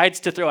decides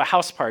to throw a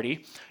house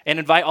party and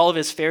invite all of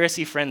his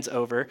Pharisee friends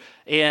over.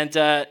 And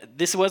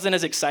this wasn't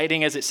as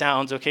exciting as it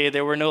sounds, okay?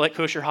 There were no like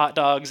kosher hot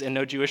dogs and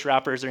no Jewish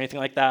wrappers or anything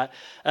like that.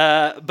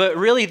 But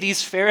really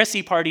these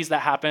Pharisee parties that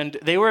happened,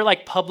 they were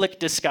like public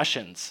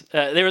discussions.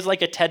 There was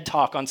like a TED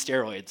Talk on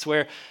steroids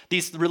where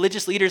these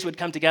religious leaders would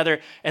come together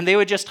and they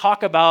would just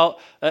talk about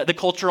the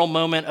cultural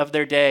moment of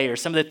their day or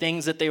some of the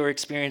things that they were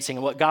experiencing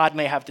and what God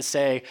may have to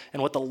say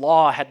and what the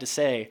law had to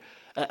say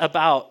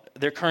about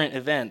their current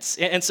events.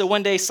 And so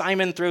one day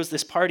Simon throws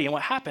this party, and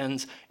what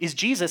happens is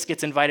Jesus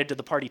gets invited to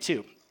the party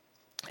too.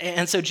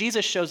 And so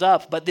Jesus shows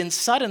up, but then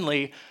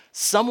suddenly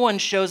someone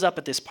shows up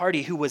at this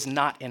party who was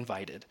not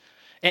invited.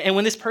 And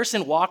when this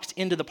person walked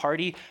into the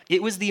party,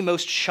 it was the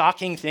most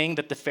shocking thing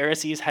that the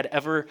Pharisees had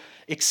ever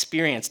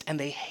experienced, and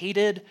they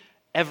hated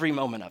every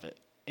moment of it.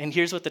 And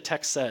here's what the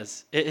text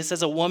says. It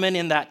says, a woman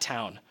in that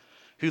town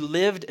who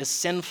lived a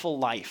sinful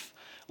life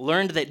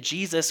learned that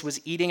Jesus was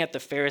eating at the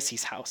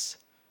Pharisee's house.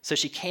 So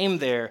she came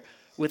there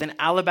with an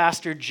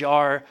alabaster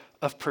jar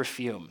of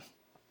perfume.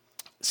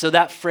 So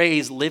that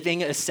phrase,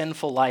 living a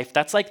sinful life,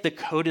 that's like the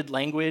coded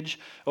language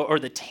or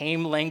the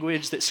tame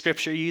language that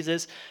Scripture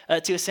uses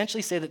to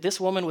essentially say that this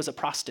woman was a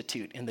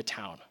prostitute in the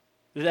town.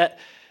 That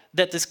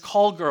this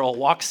call girl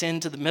walks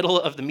into the middle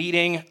of the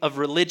meeting of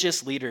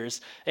religious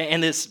leaders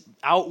and this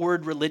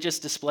outward religious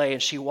display,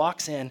 and she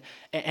walks in,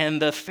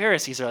 and the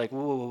Pharisees are like,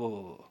 whoa, whoa, whoa,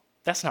 whoa.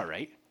 That's not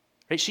right.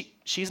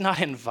 She's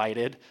not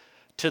invited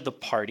to the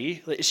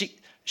party.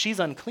 She's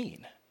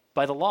unclean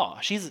by the law.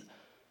 She's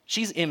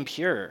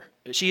impure.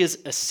 She is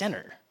a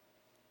sinner.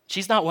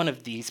 She's not one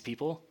of these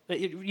people.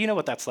 You know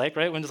what that's like,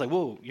 right? When it's like,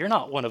 whoa, you're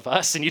not one of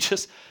us, and you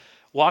just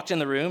walked in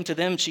the room. To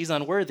them, she's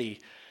unworthy,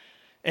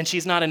 and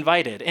she's not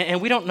invited.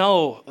 And we don't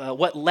know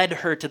what led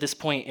her to this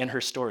point in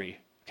her story.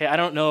 Okay, I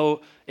don't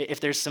know if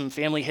there's some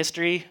family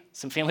history,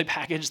 some family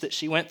baggage that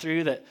she went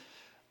through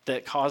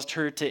that caused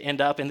her to end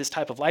up in this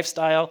type of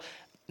lifestyle.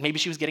 Maybe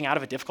she was getting out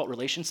of a difficult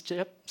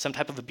relationship, some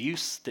type of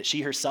abuse that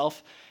she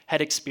herself had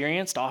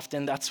experienced.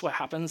 Often that's what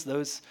happens.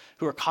 Those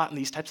who are caught in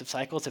these types of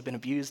cycles have been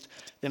abused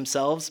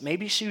themselves.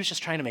 Maybe she was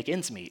just trying to make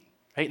ends meet,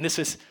 right? And this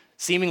was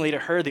seemingly to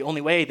her the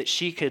only way that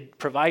she could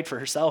provide for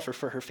herself or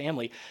for her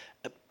family.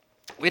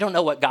 We don't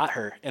know what got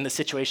her in the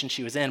situation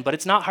she was in, but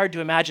it's not hard to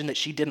imagine that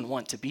she didn't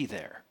want to be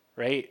there,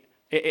 right?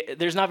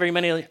 There's not very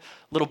many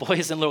little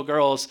boys and little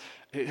girls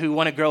who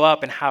want to grow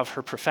up and have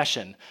her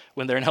profession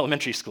when they're in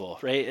elementary school,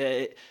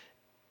 right?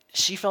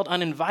 She felt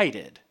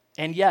uninvited.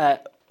 And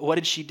yet, what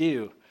did she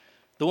do?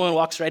 The woman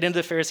walks right into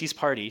the Pharisees'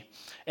 party,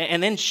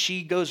 and then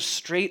she goes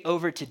straight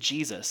over to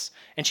Jesus,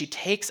 and she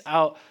takes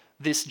out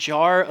this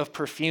jar of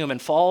perfume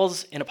and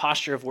falls in a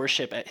posture of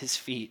worship at his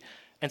feet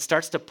and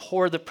starts to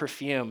pour the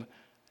perfume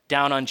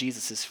down on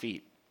Jesus'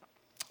 feet.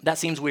 That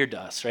seems weird to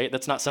us, right?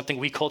 That's not something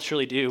we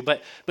culturally do.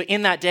 But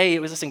in that day,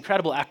 it was this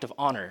incredible act of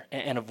honor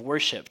and of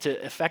worship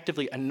to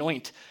effectively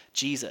anoint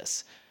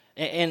Jesus.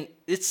 And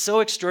it's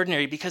so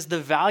extraordinary because the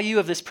value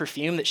of this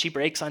perfume that she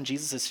breaks on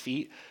Jesus'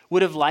 feet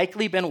would have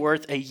likely been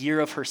worth a year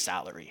of her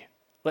salary.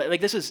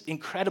 Like this was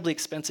incredibly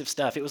expensive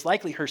stuff. It was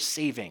likely her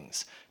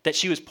savings that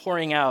she was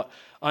pouring out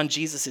on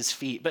Jesus'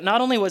 feet. But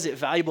not only was it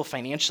valuable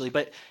financially,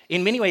 but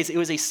in many ways, it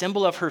was a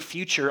symbol of her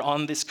future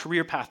on this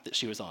career path that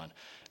she was on.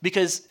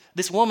 Because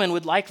this woman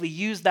would likely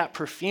use that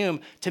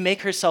perfume to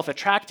make herself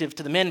attractive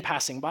to the men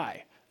passing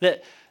by.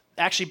 That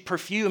actually,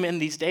 perfume in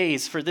these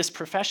days for this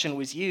profession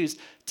was used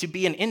to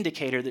be an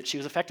indicator that she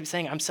was effectively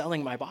saying, I'm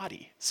selling my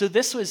body. So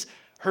this was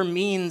her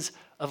means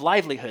of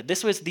livelihood.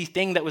 This was the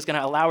thing that was going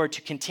to allow her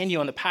to continue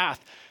on the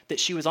path that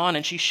she was on.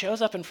 And she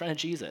shows up in front of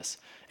Jesus,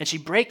 and she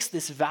breaks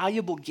this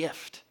valuable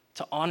gift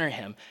to honor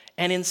him.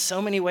 And in so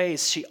many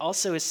ways, she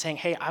also is saying,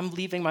 hey, I'm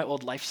leaving my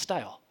old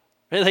lifestyle.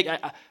 Right?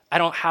 Like I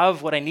don't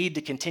have what I need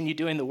to continue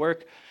doing the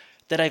work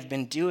that I've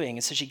been doing.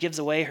 And so she gives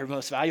away her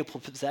most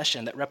valuable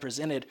possession that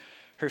represented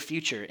her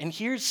future. And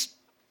here's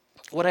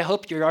what I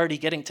hope you're already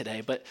getting today.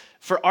 But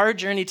for our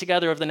journey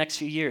together over the next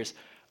few years,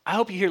 I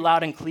hope you hear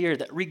loud and clear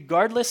that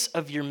regardless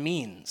of your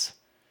means,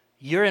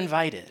 you're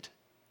invited.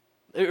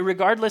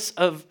 Regardless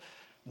of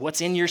what's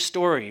in your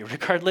story,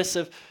 regardless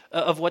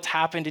of what's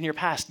happened in your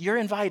past, you're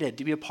invited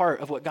to be a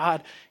part of what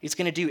God is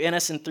going to do in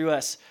us and through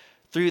us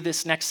through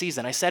this next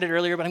season. I said it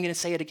earlier, but I'm going to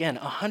say it again.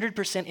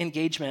 100%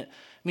 engagement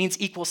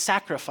means equal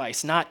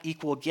sacrifice, not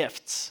equal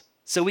gifts.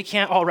 So we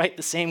can't all write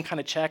the same kind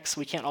of checks.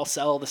 We can't all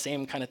sell the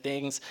same kind of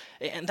things,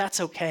 and that's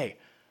okay.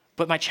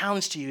 But my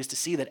challenge to you is to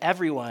see that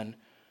everyone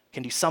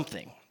can do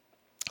something.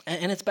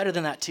 And it's better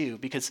than that too,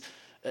 because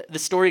the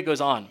story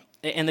goes on.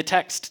 And the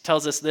text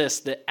tells us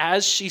this, that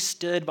as she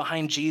stood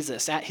behind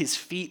Jesus at his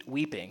feet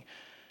weeping,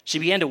 she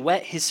began to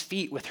wet his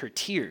feet with her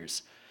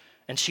tears,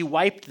 and she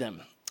wiped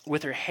them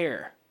with her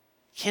hair,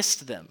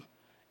 kissed them,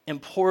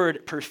 and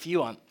poured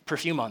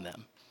perfume on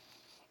them.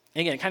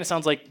 And again, it kind of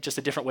sounds like just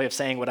a different way of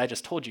saying what I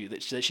just told you,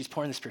 that she's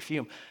pouring this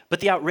perfume. But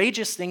the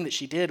outrageous thing that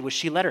she did was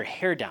she let her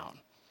hair down.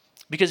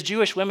 Because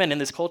Jewish women in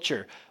this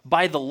culture,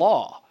 by the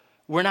law,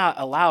 were not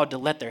allowed to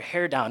let their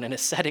hair down in a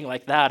setting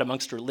like that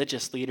amongst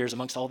religious leaders,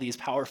 amongst all these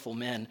powerful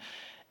men.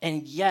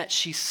 And yet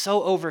she's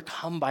so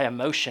overcome by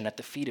emotion at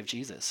the feet of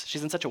Jesus.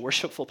 She's in such a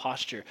worshipful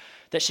posture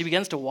that she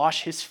begins to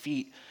wash his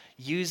feet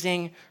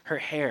using her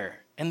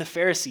hair. And the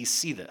Pharisees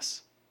see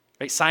this,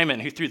 right?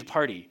 Simon, who threw the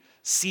party,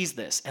 sees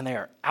this, and they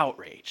are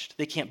outraged.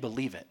 They can't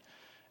believe it.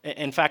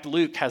 In fact,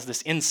 Luke has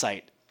this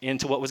insight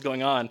into what was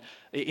going on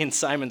in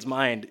Simon's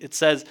mind. It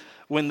says,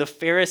 when the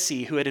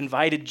Pharisee who had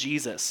invited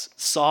Jesus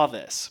saw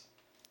this,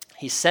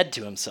 he said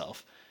to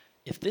himself,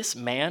 if this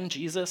man,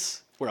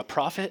 Jesus, were a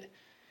prophet,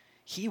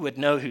 he would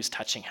know who's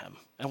touching him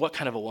and what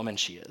kind of a woman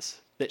she is,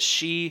 that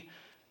she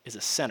is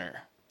a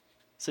sinner.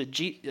 So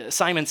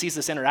Simon sees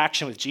this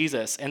interaction with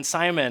Jesus, and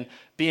Simon,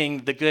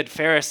 being the good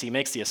Pharisee,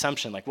 makes the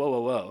assumption like,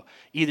 whoa.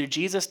 Either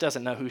Jesus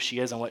doesn't know who she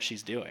is and what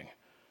she's doing,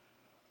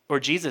 or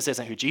Jesus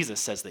isn't who Jesus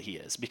says that he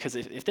is. Because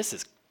if this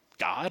is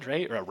God,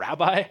 right, or a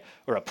rabbi,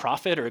 or a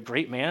prophet, or a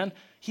great man,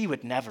 he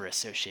would never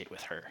associate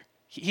with her.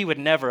 He would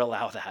never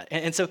allow that.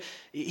 And so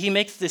he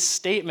makes this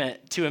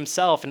statement to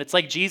himself, and it's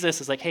like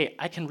Jesus is like, hey,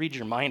 I can read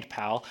your mind,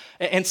 pal.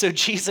 And so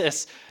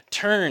Jesus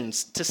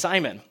turns to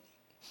Simon.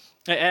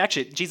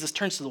 Actually, Jesus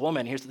turns to the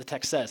woman. Here's what the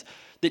text says.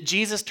 That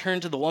Jesus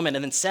turned to the woman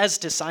and then says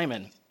to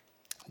Simon,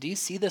 do you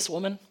see this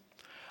woman?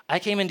 I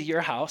came into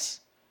your house.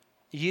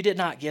 You did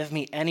not give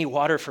me any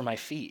water for my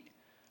feet,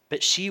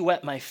 but she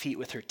wet my feet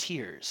with her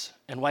tears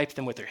and wiped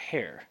them with her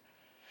hair.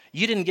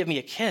 You didn't give me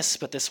a kiss,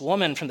 but this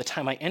woman from the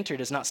time I entered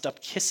has not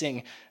stopped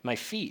kissing my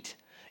feet.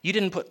 You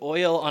didn't put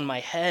oil on my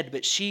head,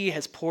 but she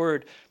has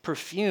poured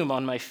perfume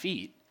on my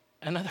feet.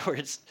 In other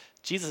words,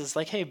 Jesus is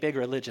like, hey, big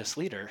religious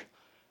leader,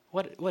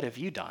 what have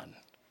you done?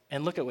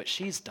 And look at what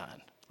she's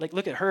done. Like,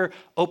 look at her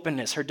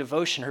openness, her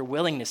devotion, her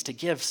willingness to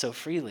give so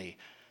freely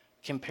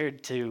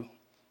compared to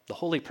the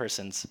holy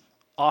person's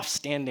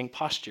off-standing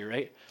posture,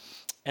 right?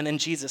 And then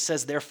Jesus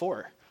says,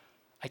 therefore,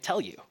 I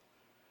tell you,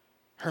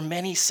 her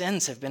many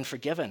sins have been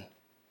forgiven,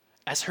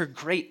 as her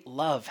great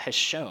love has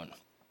shown.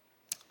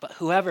 But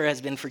whoever has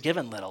been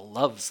forgiven little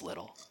loves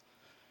little.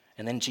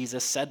 And then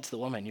Jesus said to the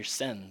woman, your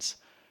sins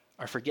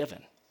are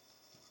forgiven.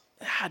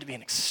 It had to be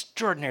an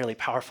extraordinarily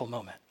powerful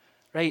moment,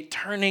 right?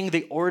 Turning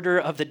the order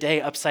of the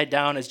day upside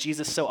down, as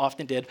Jesus so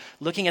often did,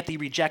 looking at the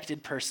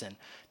rejected person.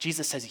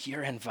 Jesus says,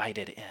 you're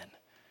invited in.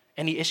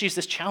 And he issues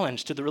this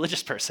challenge to the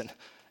religious person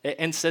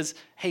and says,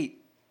 hey,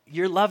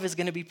 your love is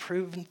going to be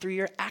proven through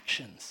your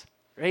actions,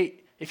 right?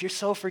 If you're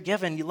so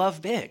forgiven, you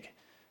love big.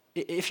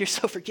 If you're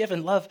so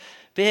forgiven, love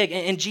big.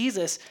 And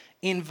Jesus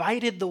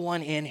invited the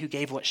one in who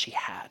gave what she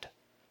had.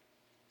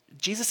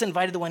 Jesus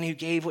invited the one who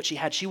gave what she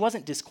had. She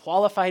wasn't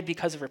disqualified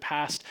because of her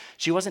past.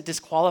 She wasn't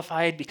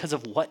disqualified because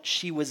of what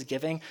she was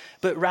giving,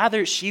 but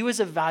rather she was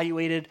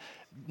evaluated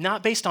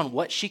not based on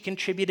what she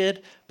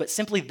contributed, but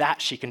simply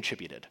that she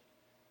contributed.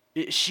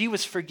 She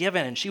was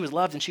forgiven and she was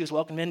loved and she was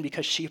welcomed in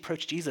because she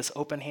approached Jesus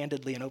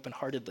open-handedly and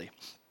open-heartedly.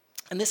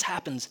 And this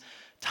happens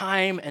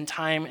time and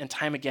time and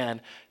time again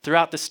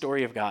throughout the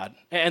story of God.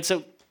 And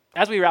so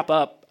as we wrap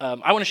up,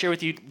 I want to share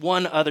with you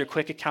one other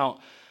quick account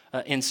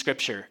in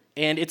Scripture.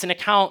 And it's an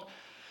account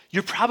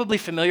you're probably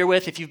familiar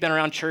with if you've been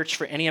around church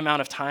for any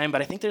amount of time,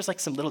 but I think there's like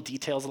some little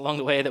details along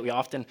the way that we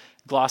often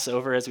gloss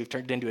over as we've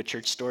turned it into a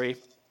church story.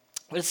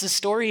 But it's the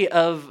story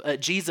of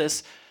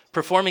Jesus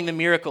performing the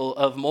miracle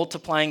of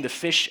multiplying the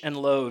fish and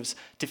loaves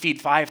to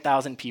feed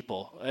 5,000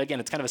 people.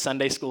 Again, it's kind of a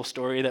Sunday school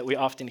story that we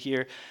often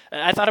hear.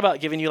 I thought about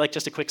giving you like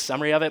just a quick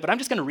summary of it, but I'm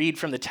just going to read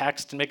from the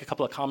text and make a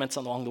couple of comments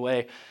along the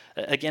way,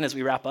 again, as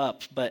we wrap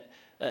up. But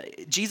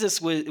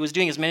Jesus was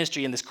doing his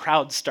ministry, and this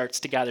crowd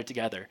starts to gather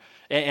together.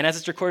 And as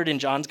it's recorded in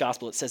John's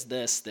gospel, it says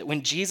this, that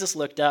when Jesus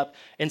looked up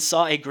and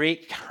saw a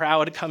great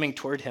crowd coming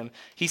toward him,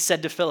 he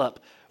said to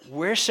Philip,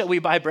 where shall we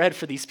buy bread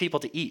for these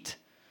people to eat?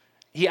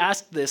 He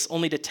asked this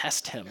only to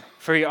test him,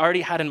 for he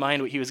already had in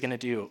mind what he was going to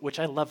do, which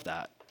I love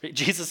that.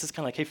 Jesus is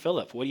kind of like, hey,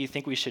 Philip, what do you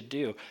think we should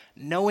do?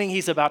 Knowing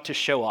he's about to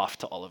show off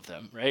to all of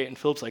them, right? And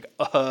Philip's like,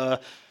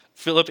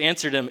 Philip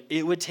answered him,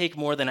 it would take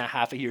more than a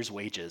half a year's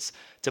wages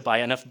to buy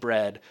enough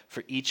bread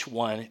for each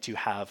one to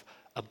have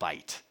a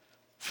bite.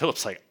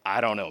 Philip's like, I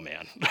don't know,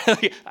 man.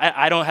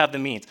 I don't have the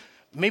means.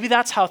 Maybe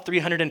that's how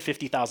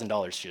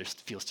 $350,000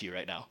 feels to you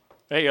right now,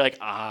 right? You're like,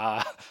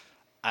 I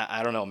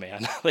don't know,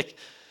 man.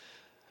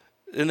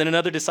 And then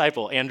another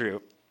disciple,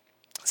 Andrew,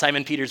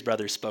 Simon Peter's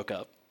brother, spoke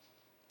up.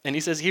 And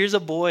he says, here's a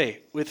boy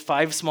with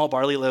 5 small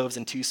barley loaves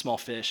and 2 small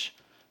fish.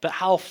 But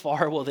how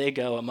far will they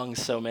go among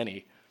so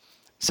many?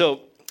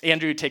 So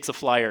Andrew takes a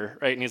flyer,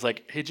 right? And he's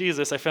like, hey,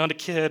 Jesus, I found a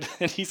kid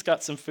and he's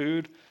got some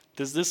food.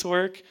 Does this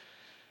work?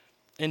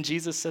 And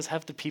Jesus says,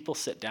 have the people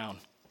sit down.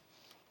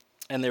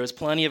 And there was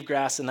plenty of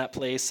grass in that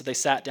place. So they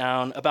sat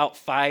down. About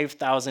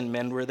 5,000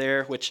 men were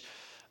there, which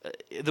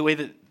the way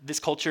that this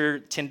culture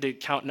tended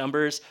to count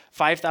numbers,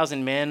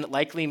 5,000 men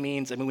likely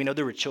means, we know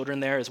there were children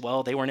there as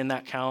well. They weren't in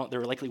that count. There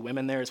were likely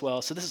women there as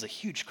well. So this is a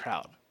huge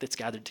crowd that's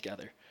gathered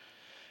together.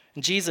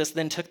 And Jesus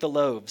then took the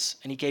loaves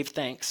and he gave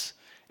thanks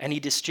and he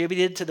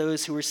distributed to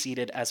those who were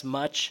seated as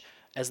much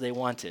as they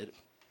wanted.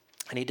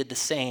 And he did the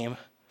same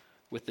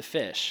with the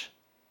fish.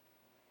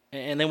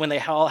 And then when they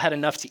all had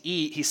enough to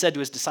eat, he said to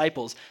his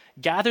disciples,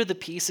 gather the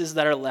pieces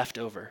that are left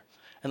over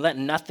and let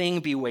nothing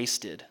be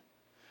wasted.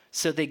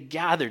 So they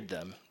gathered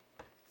them,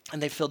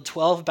 and they filled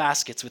 12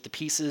 baskets with the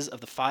pieces of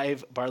the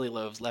 5 barley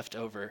loaves left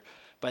over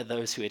by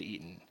those who had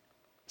eaten.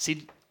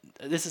 See,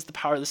 this is the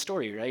power of the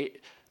story, right?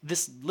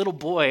 This little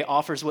boy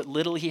offers what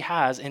little he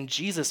has, and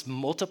Jesus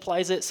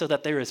multiplies it so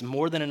that there is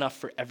more than enough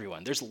for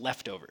everyone. There's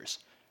leftovers,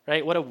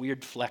 right? What a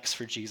weird flex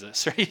for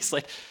Jesus, right? He's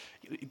like,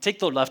 take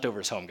the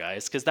leftovers home,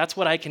 guys, because that's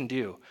what I can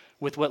do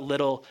with what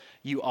little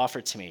you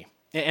offer to me.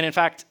 And in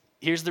fact,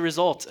 here's the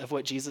result of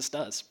what Jesus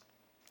does.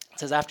 It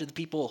says, after the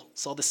people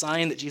saw the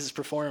sign that Jesus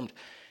performed,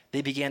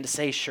 they began to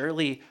say,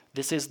 surely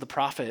this is the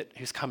prophet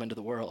who's come into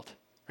the world,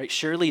 right?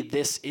 Surely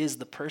this is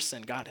the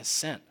person God has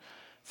sent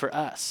for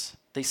us.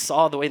 They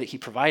saw the way that he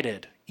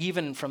provided,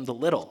 even from the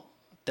little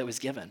that was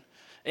given.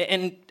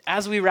 And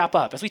as we wrap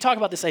up, as we talk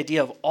about this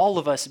idea of all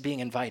of us being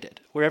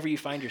invited, wherever you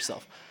find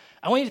yourself,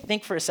 I want you to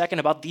think for a second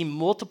about the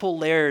multiple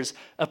layers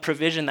of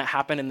provision that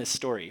happen in this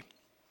story.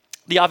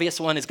 The obvious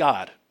one is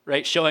God,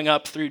 right? Showing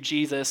up through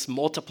Jesus,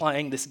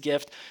 multiplying this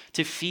gift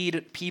to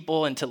feed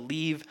people and to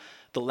leave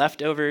the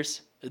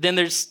leftovers. Then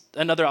there's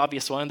another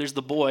obvious one. There's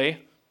the boy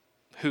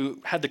who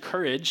had the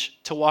courage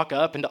to walk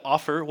up and to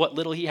offer what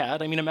little he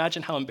had. I mean,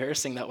 imagine how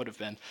embarrassing that would have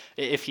been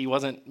if he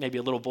wasn't maybe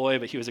a little boy,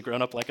 but he was a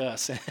grown-up like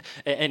us.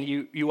 And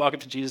you walk up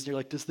to Jesus and you're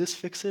like, does this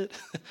fix it?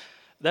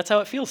 That's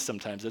how it feels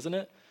sometimes, isn't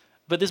it?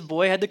 But this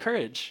boy had the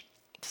courage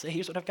to say,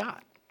 here's what I've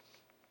got.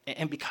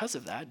 And because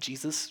of that,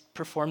 Jesus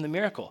performed the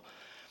miracle.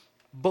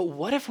 But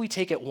what if we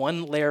take it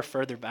one layer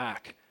further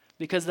back?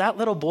 Because that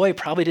little boy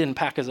probably didn't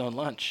pack his own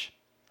lunch,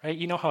 right?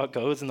 You know how it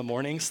goes in the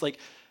mornings. Like,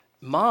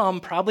 Mom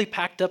probably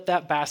packed up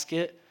that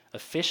basket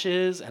of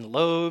fishes and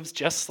loaves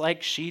just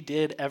like she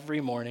did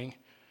every morning.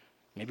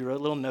 Maybe wrote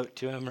a little note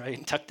to him, right?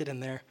 And tucked it in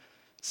there,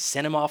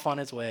 sent him off on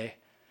his way.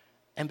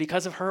 And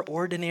because of her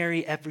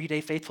ordinary, everyday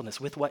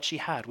faithfulness with what she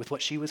had, with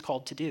what she was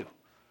called to do,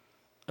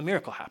 a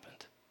miracle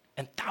happened.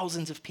 And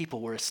thousands of people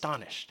were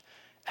astonished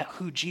at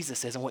who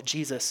Jesus is and what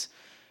Jesus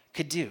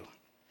could do.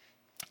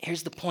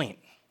 Here's the point.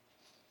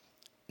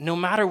 No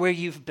matter where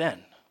you've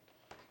been,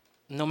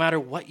 no matter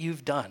what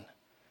you've done,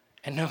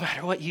 and no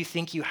matter what you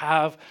think you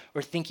have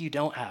or think you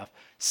don't have,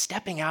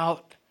 stepping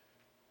out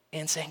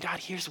and saying, God,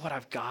 here's what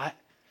I've got,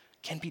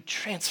 can be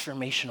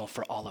transformational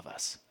for all of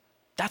us.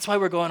 That's why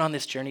we're going on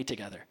this journey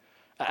together.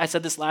 I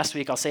said this last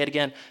week, I'll say it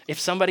again. If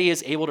somebody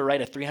is able to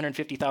write a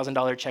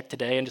 $350,000 check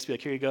today and just be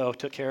like, here you go,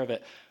 took care of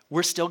it,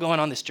 we're still going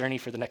on this journey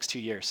for the next 2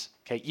 years.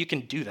 Okay, you can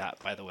do that,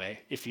 by the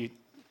way, if you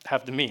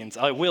have the means.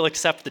 I will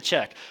accept the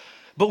check.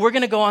 But we're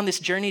going to go on this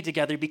journey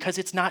together because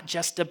it's not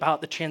just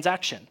about the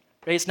transaction.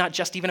 Right? It's not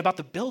just even about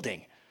the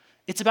building.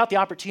 It's about the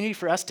opportunity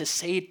for us to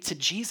say to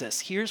Jesus,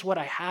 here's what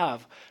I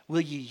have.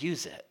 Will you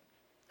use it?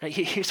 Right?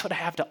 Here's what I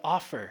have to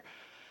offer.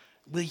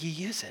 Will you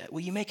use it? Will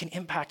you make an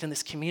impact in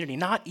this community?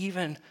 Not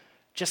even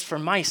just for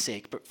my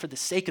sake, but for the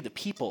sake of the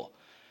people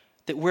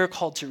that we're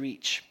called to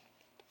reach.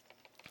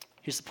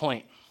 Here's the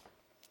point.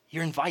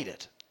 You're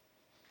invited.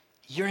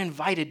 You're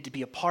invited to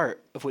be a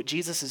part of what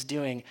Jesus is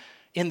doing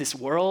in this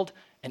world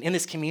and in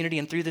this community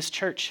and through this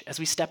church as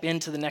we step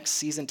into the next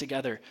season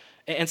together.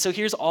 And so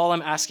here's all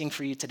I'm asking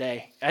for you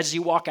today. As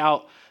you walk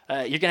out,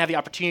 you're going to have the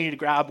opportunity to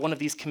grab one of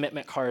these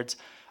commitment cards.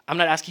 I'm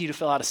not asking you to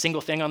fill out a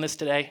single thing on this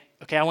today.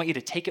 Okay, I want you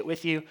to take it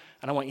with you,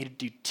 and I want you to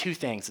do 2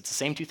 things. It's the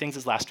same 2 things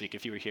as last week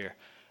if you were here.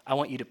 I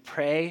want you to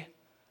pray,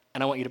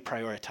 and I want you to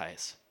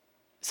prioritize.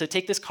 So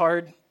take this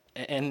card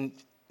and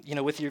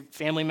with your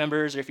family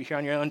members, or if you're here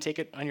on your own, take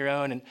it on your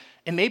own,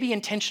 and maybe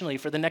intentionally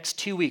for the next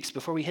 2 weeks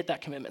before we hit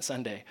that commitment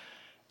Sunday,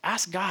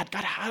 ask God,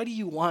 how do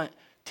you want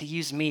to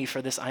use me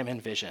for this I'm in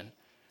vision,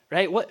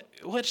 right? What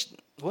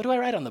do I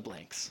write on the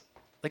blanks?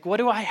 Like, what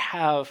do I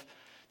have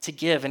to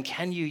give, and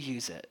can you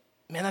use it?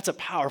 Man, that's a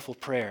powerful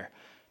prayer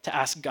to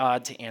ask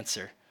God to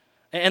answer.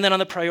 And then on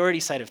the priority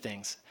side of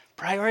things,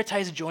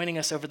 prioritize joining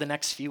us over the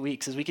next few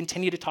weeks as we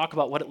continue to talk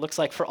about what it looks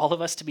like for all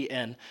of us to be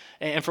in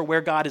and for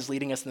where God is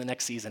leading us in the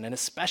next season. And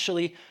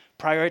especially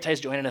prioritize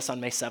joining us on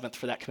May 7th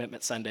for that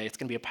Commitment Sunday. It's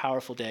going to be a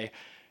powerful day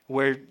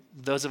where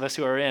those of us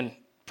who are in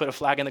put a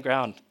flag in the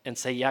ground and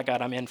say, yeah,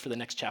 God, I'm in for the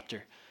next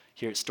chapter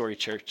here at Story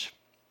Church.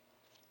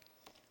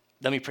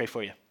 Let me pray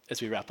for you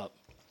as we wrap up.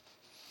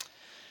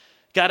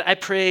 God, I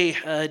pray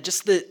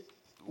just that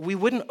we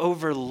wouldn't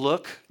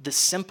overlook the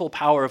simple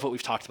power of what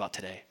we've talked about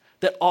today,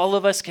 that all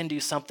of us can do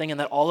something and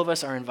that all of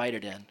us are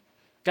invited in.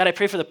 God, I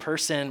pray for the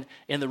person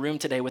in the room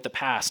today with the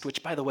past,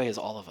 which, by the way, is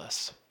all of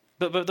us.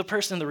 But the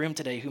person in the room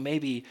today who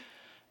maybe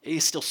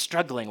is still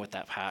struggling with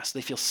that past.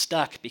 They feel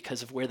stuck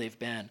because of where they've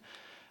been.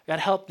 God,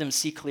 help them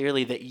see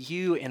clearly that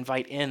you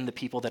invite in the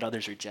people that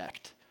others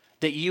reject,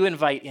 that you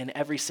invite in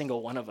every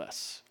single one of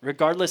us,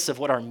 regardless of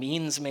what our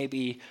means may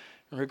be,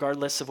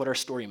 regardless of what our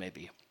story may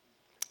be.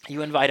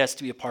 You invite us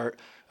to be a part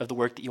of the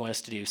work that you want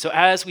us to do. So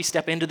as we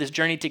step into this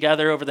journey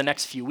together over the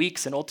next few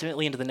weeks and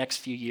ultimately into the next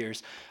few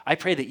years, I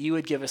pray that you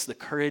would give us the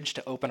courage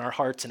to open our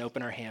hearts and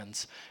open our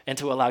hands and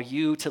to allow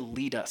you to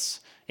lead us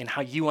in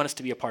how you want us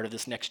to be a part of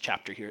this next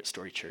chapter here at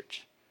Story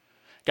Church.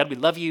 God, we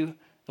love you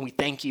and we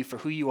thank you for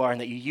who you are and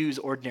that you use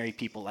ordinary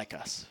people like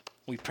us.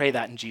 We pray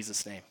that in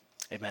Jesus' name.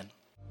 Amen.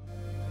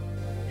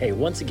 Hey,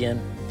 once again,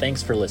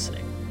 thanks for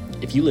listening.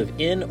 If you live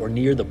in or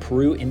near the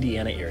Peru,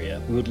 Indiana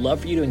area, we would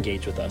love for you to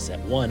engage with us at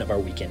one of our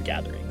weekend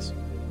gatherings.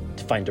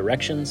 To find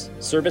directions,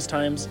 service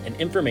times, and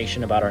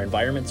information about our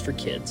environments for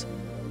kids,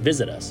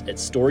 visit us at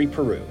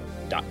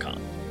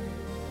storyperu.com.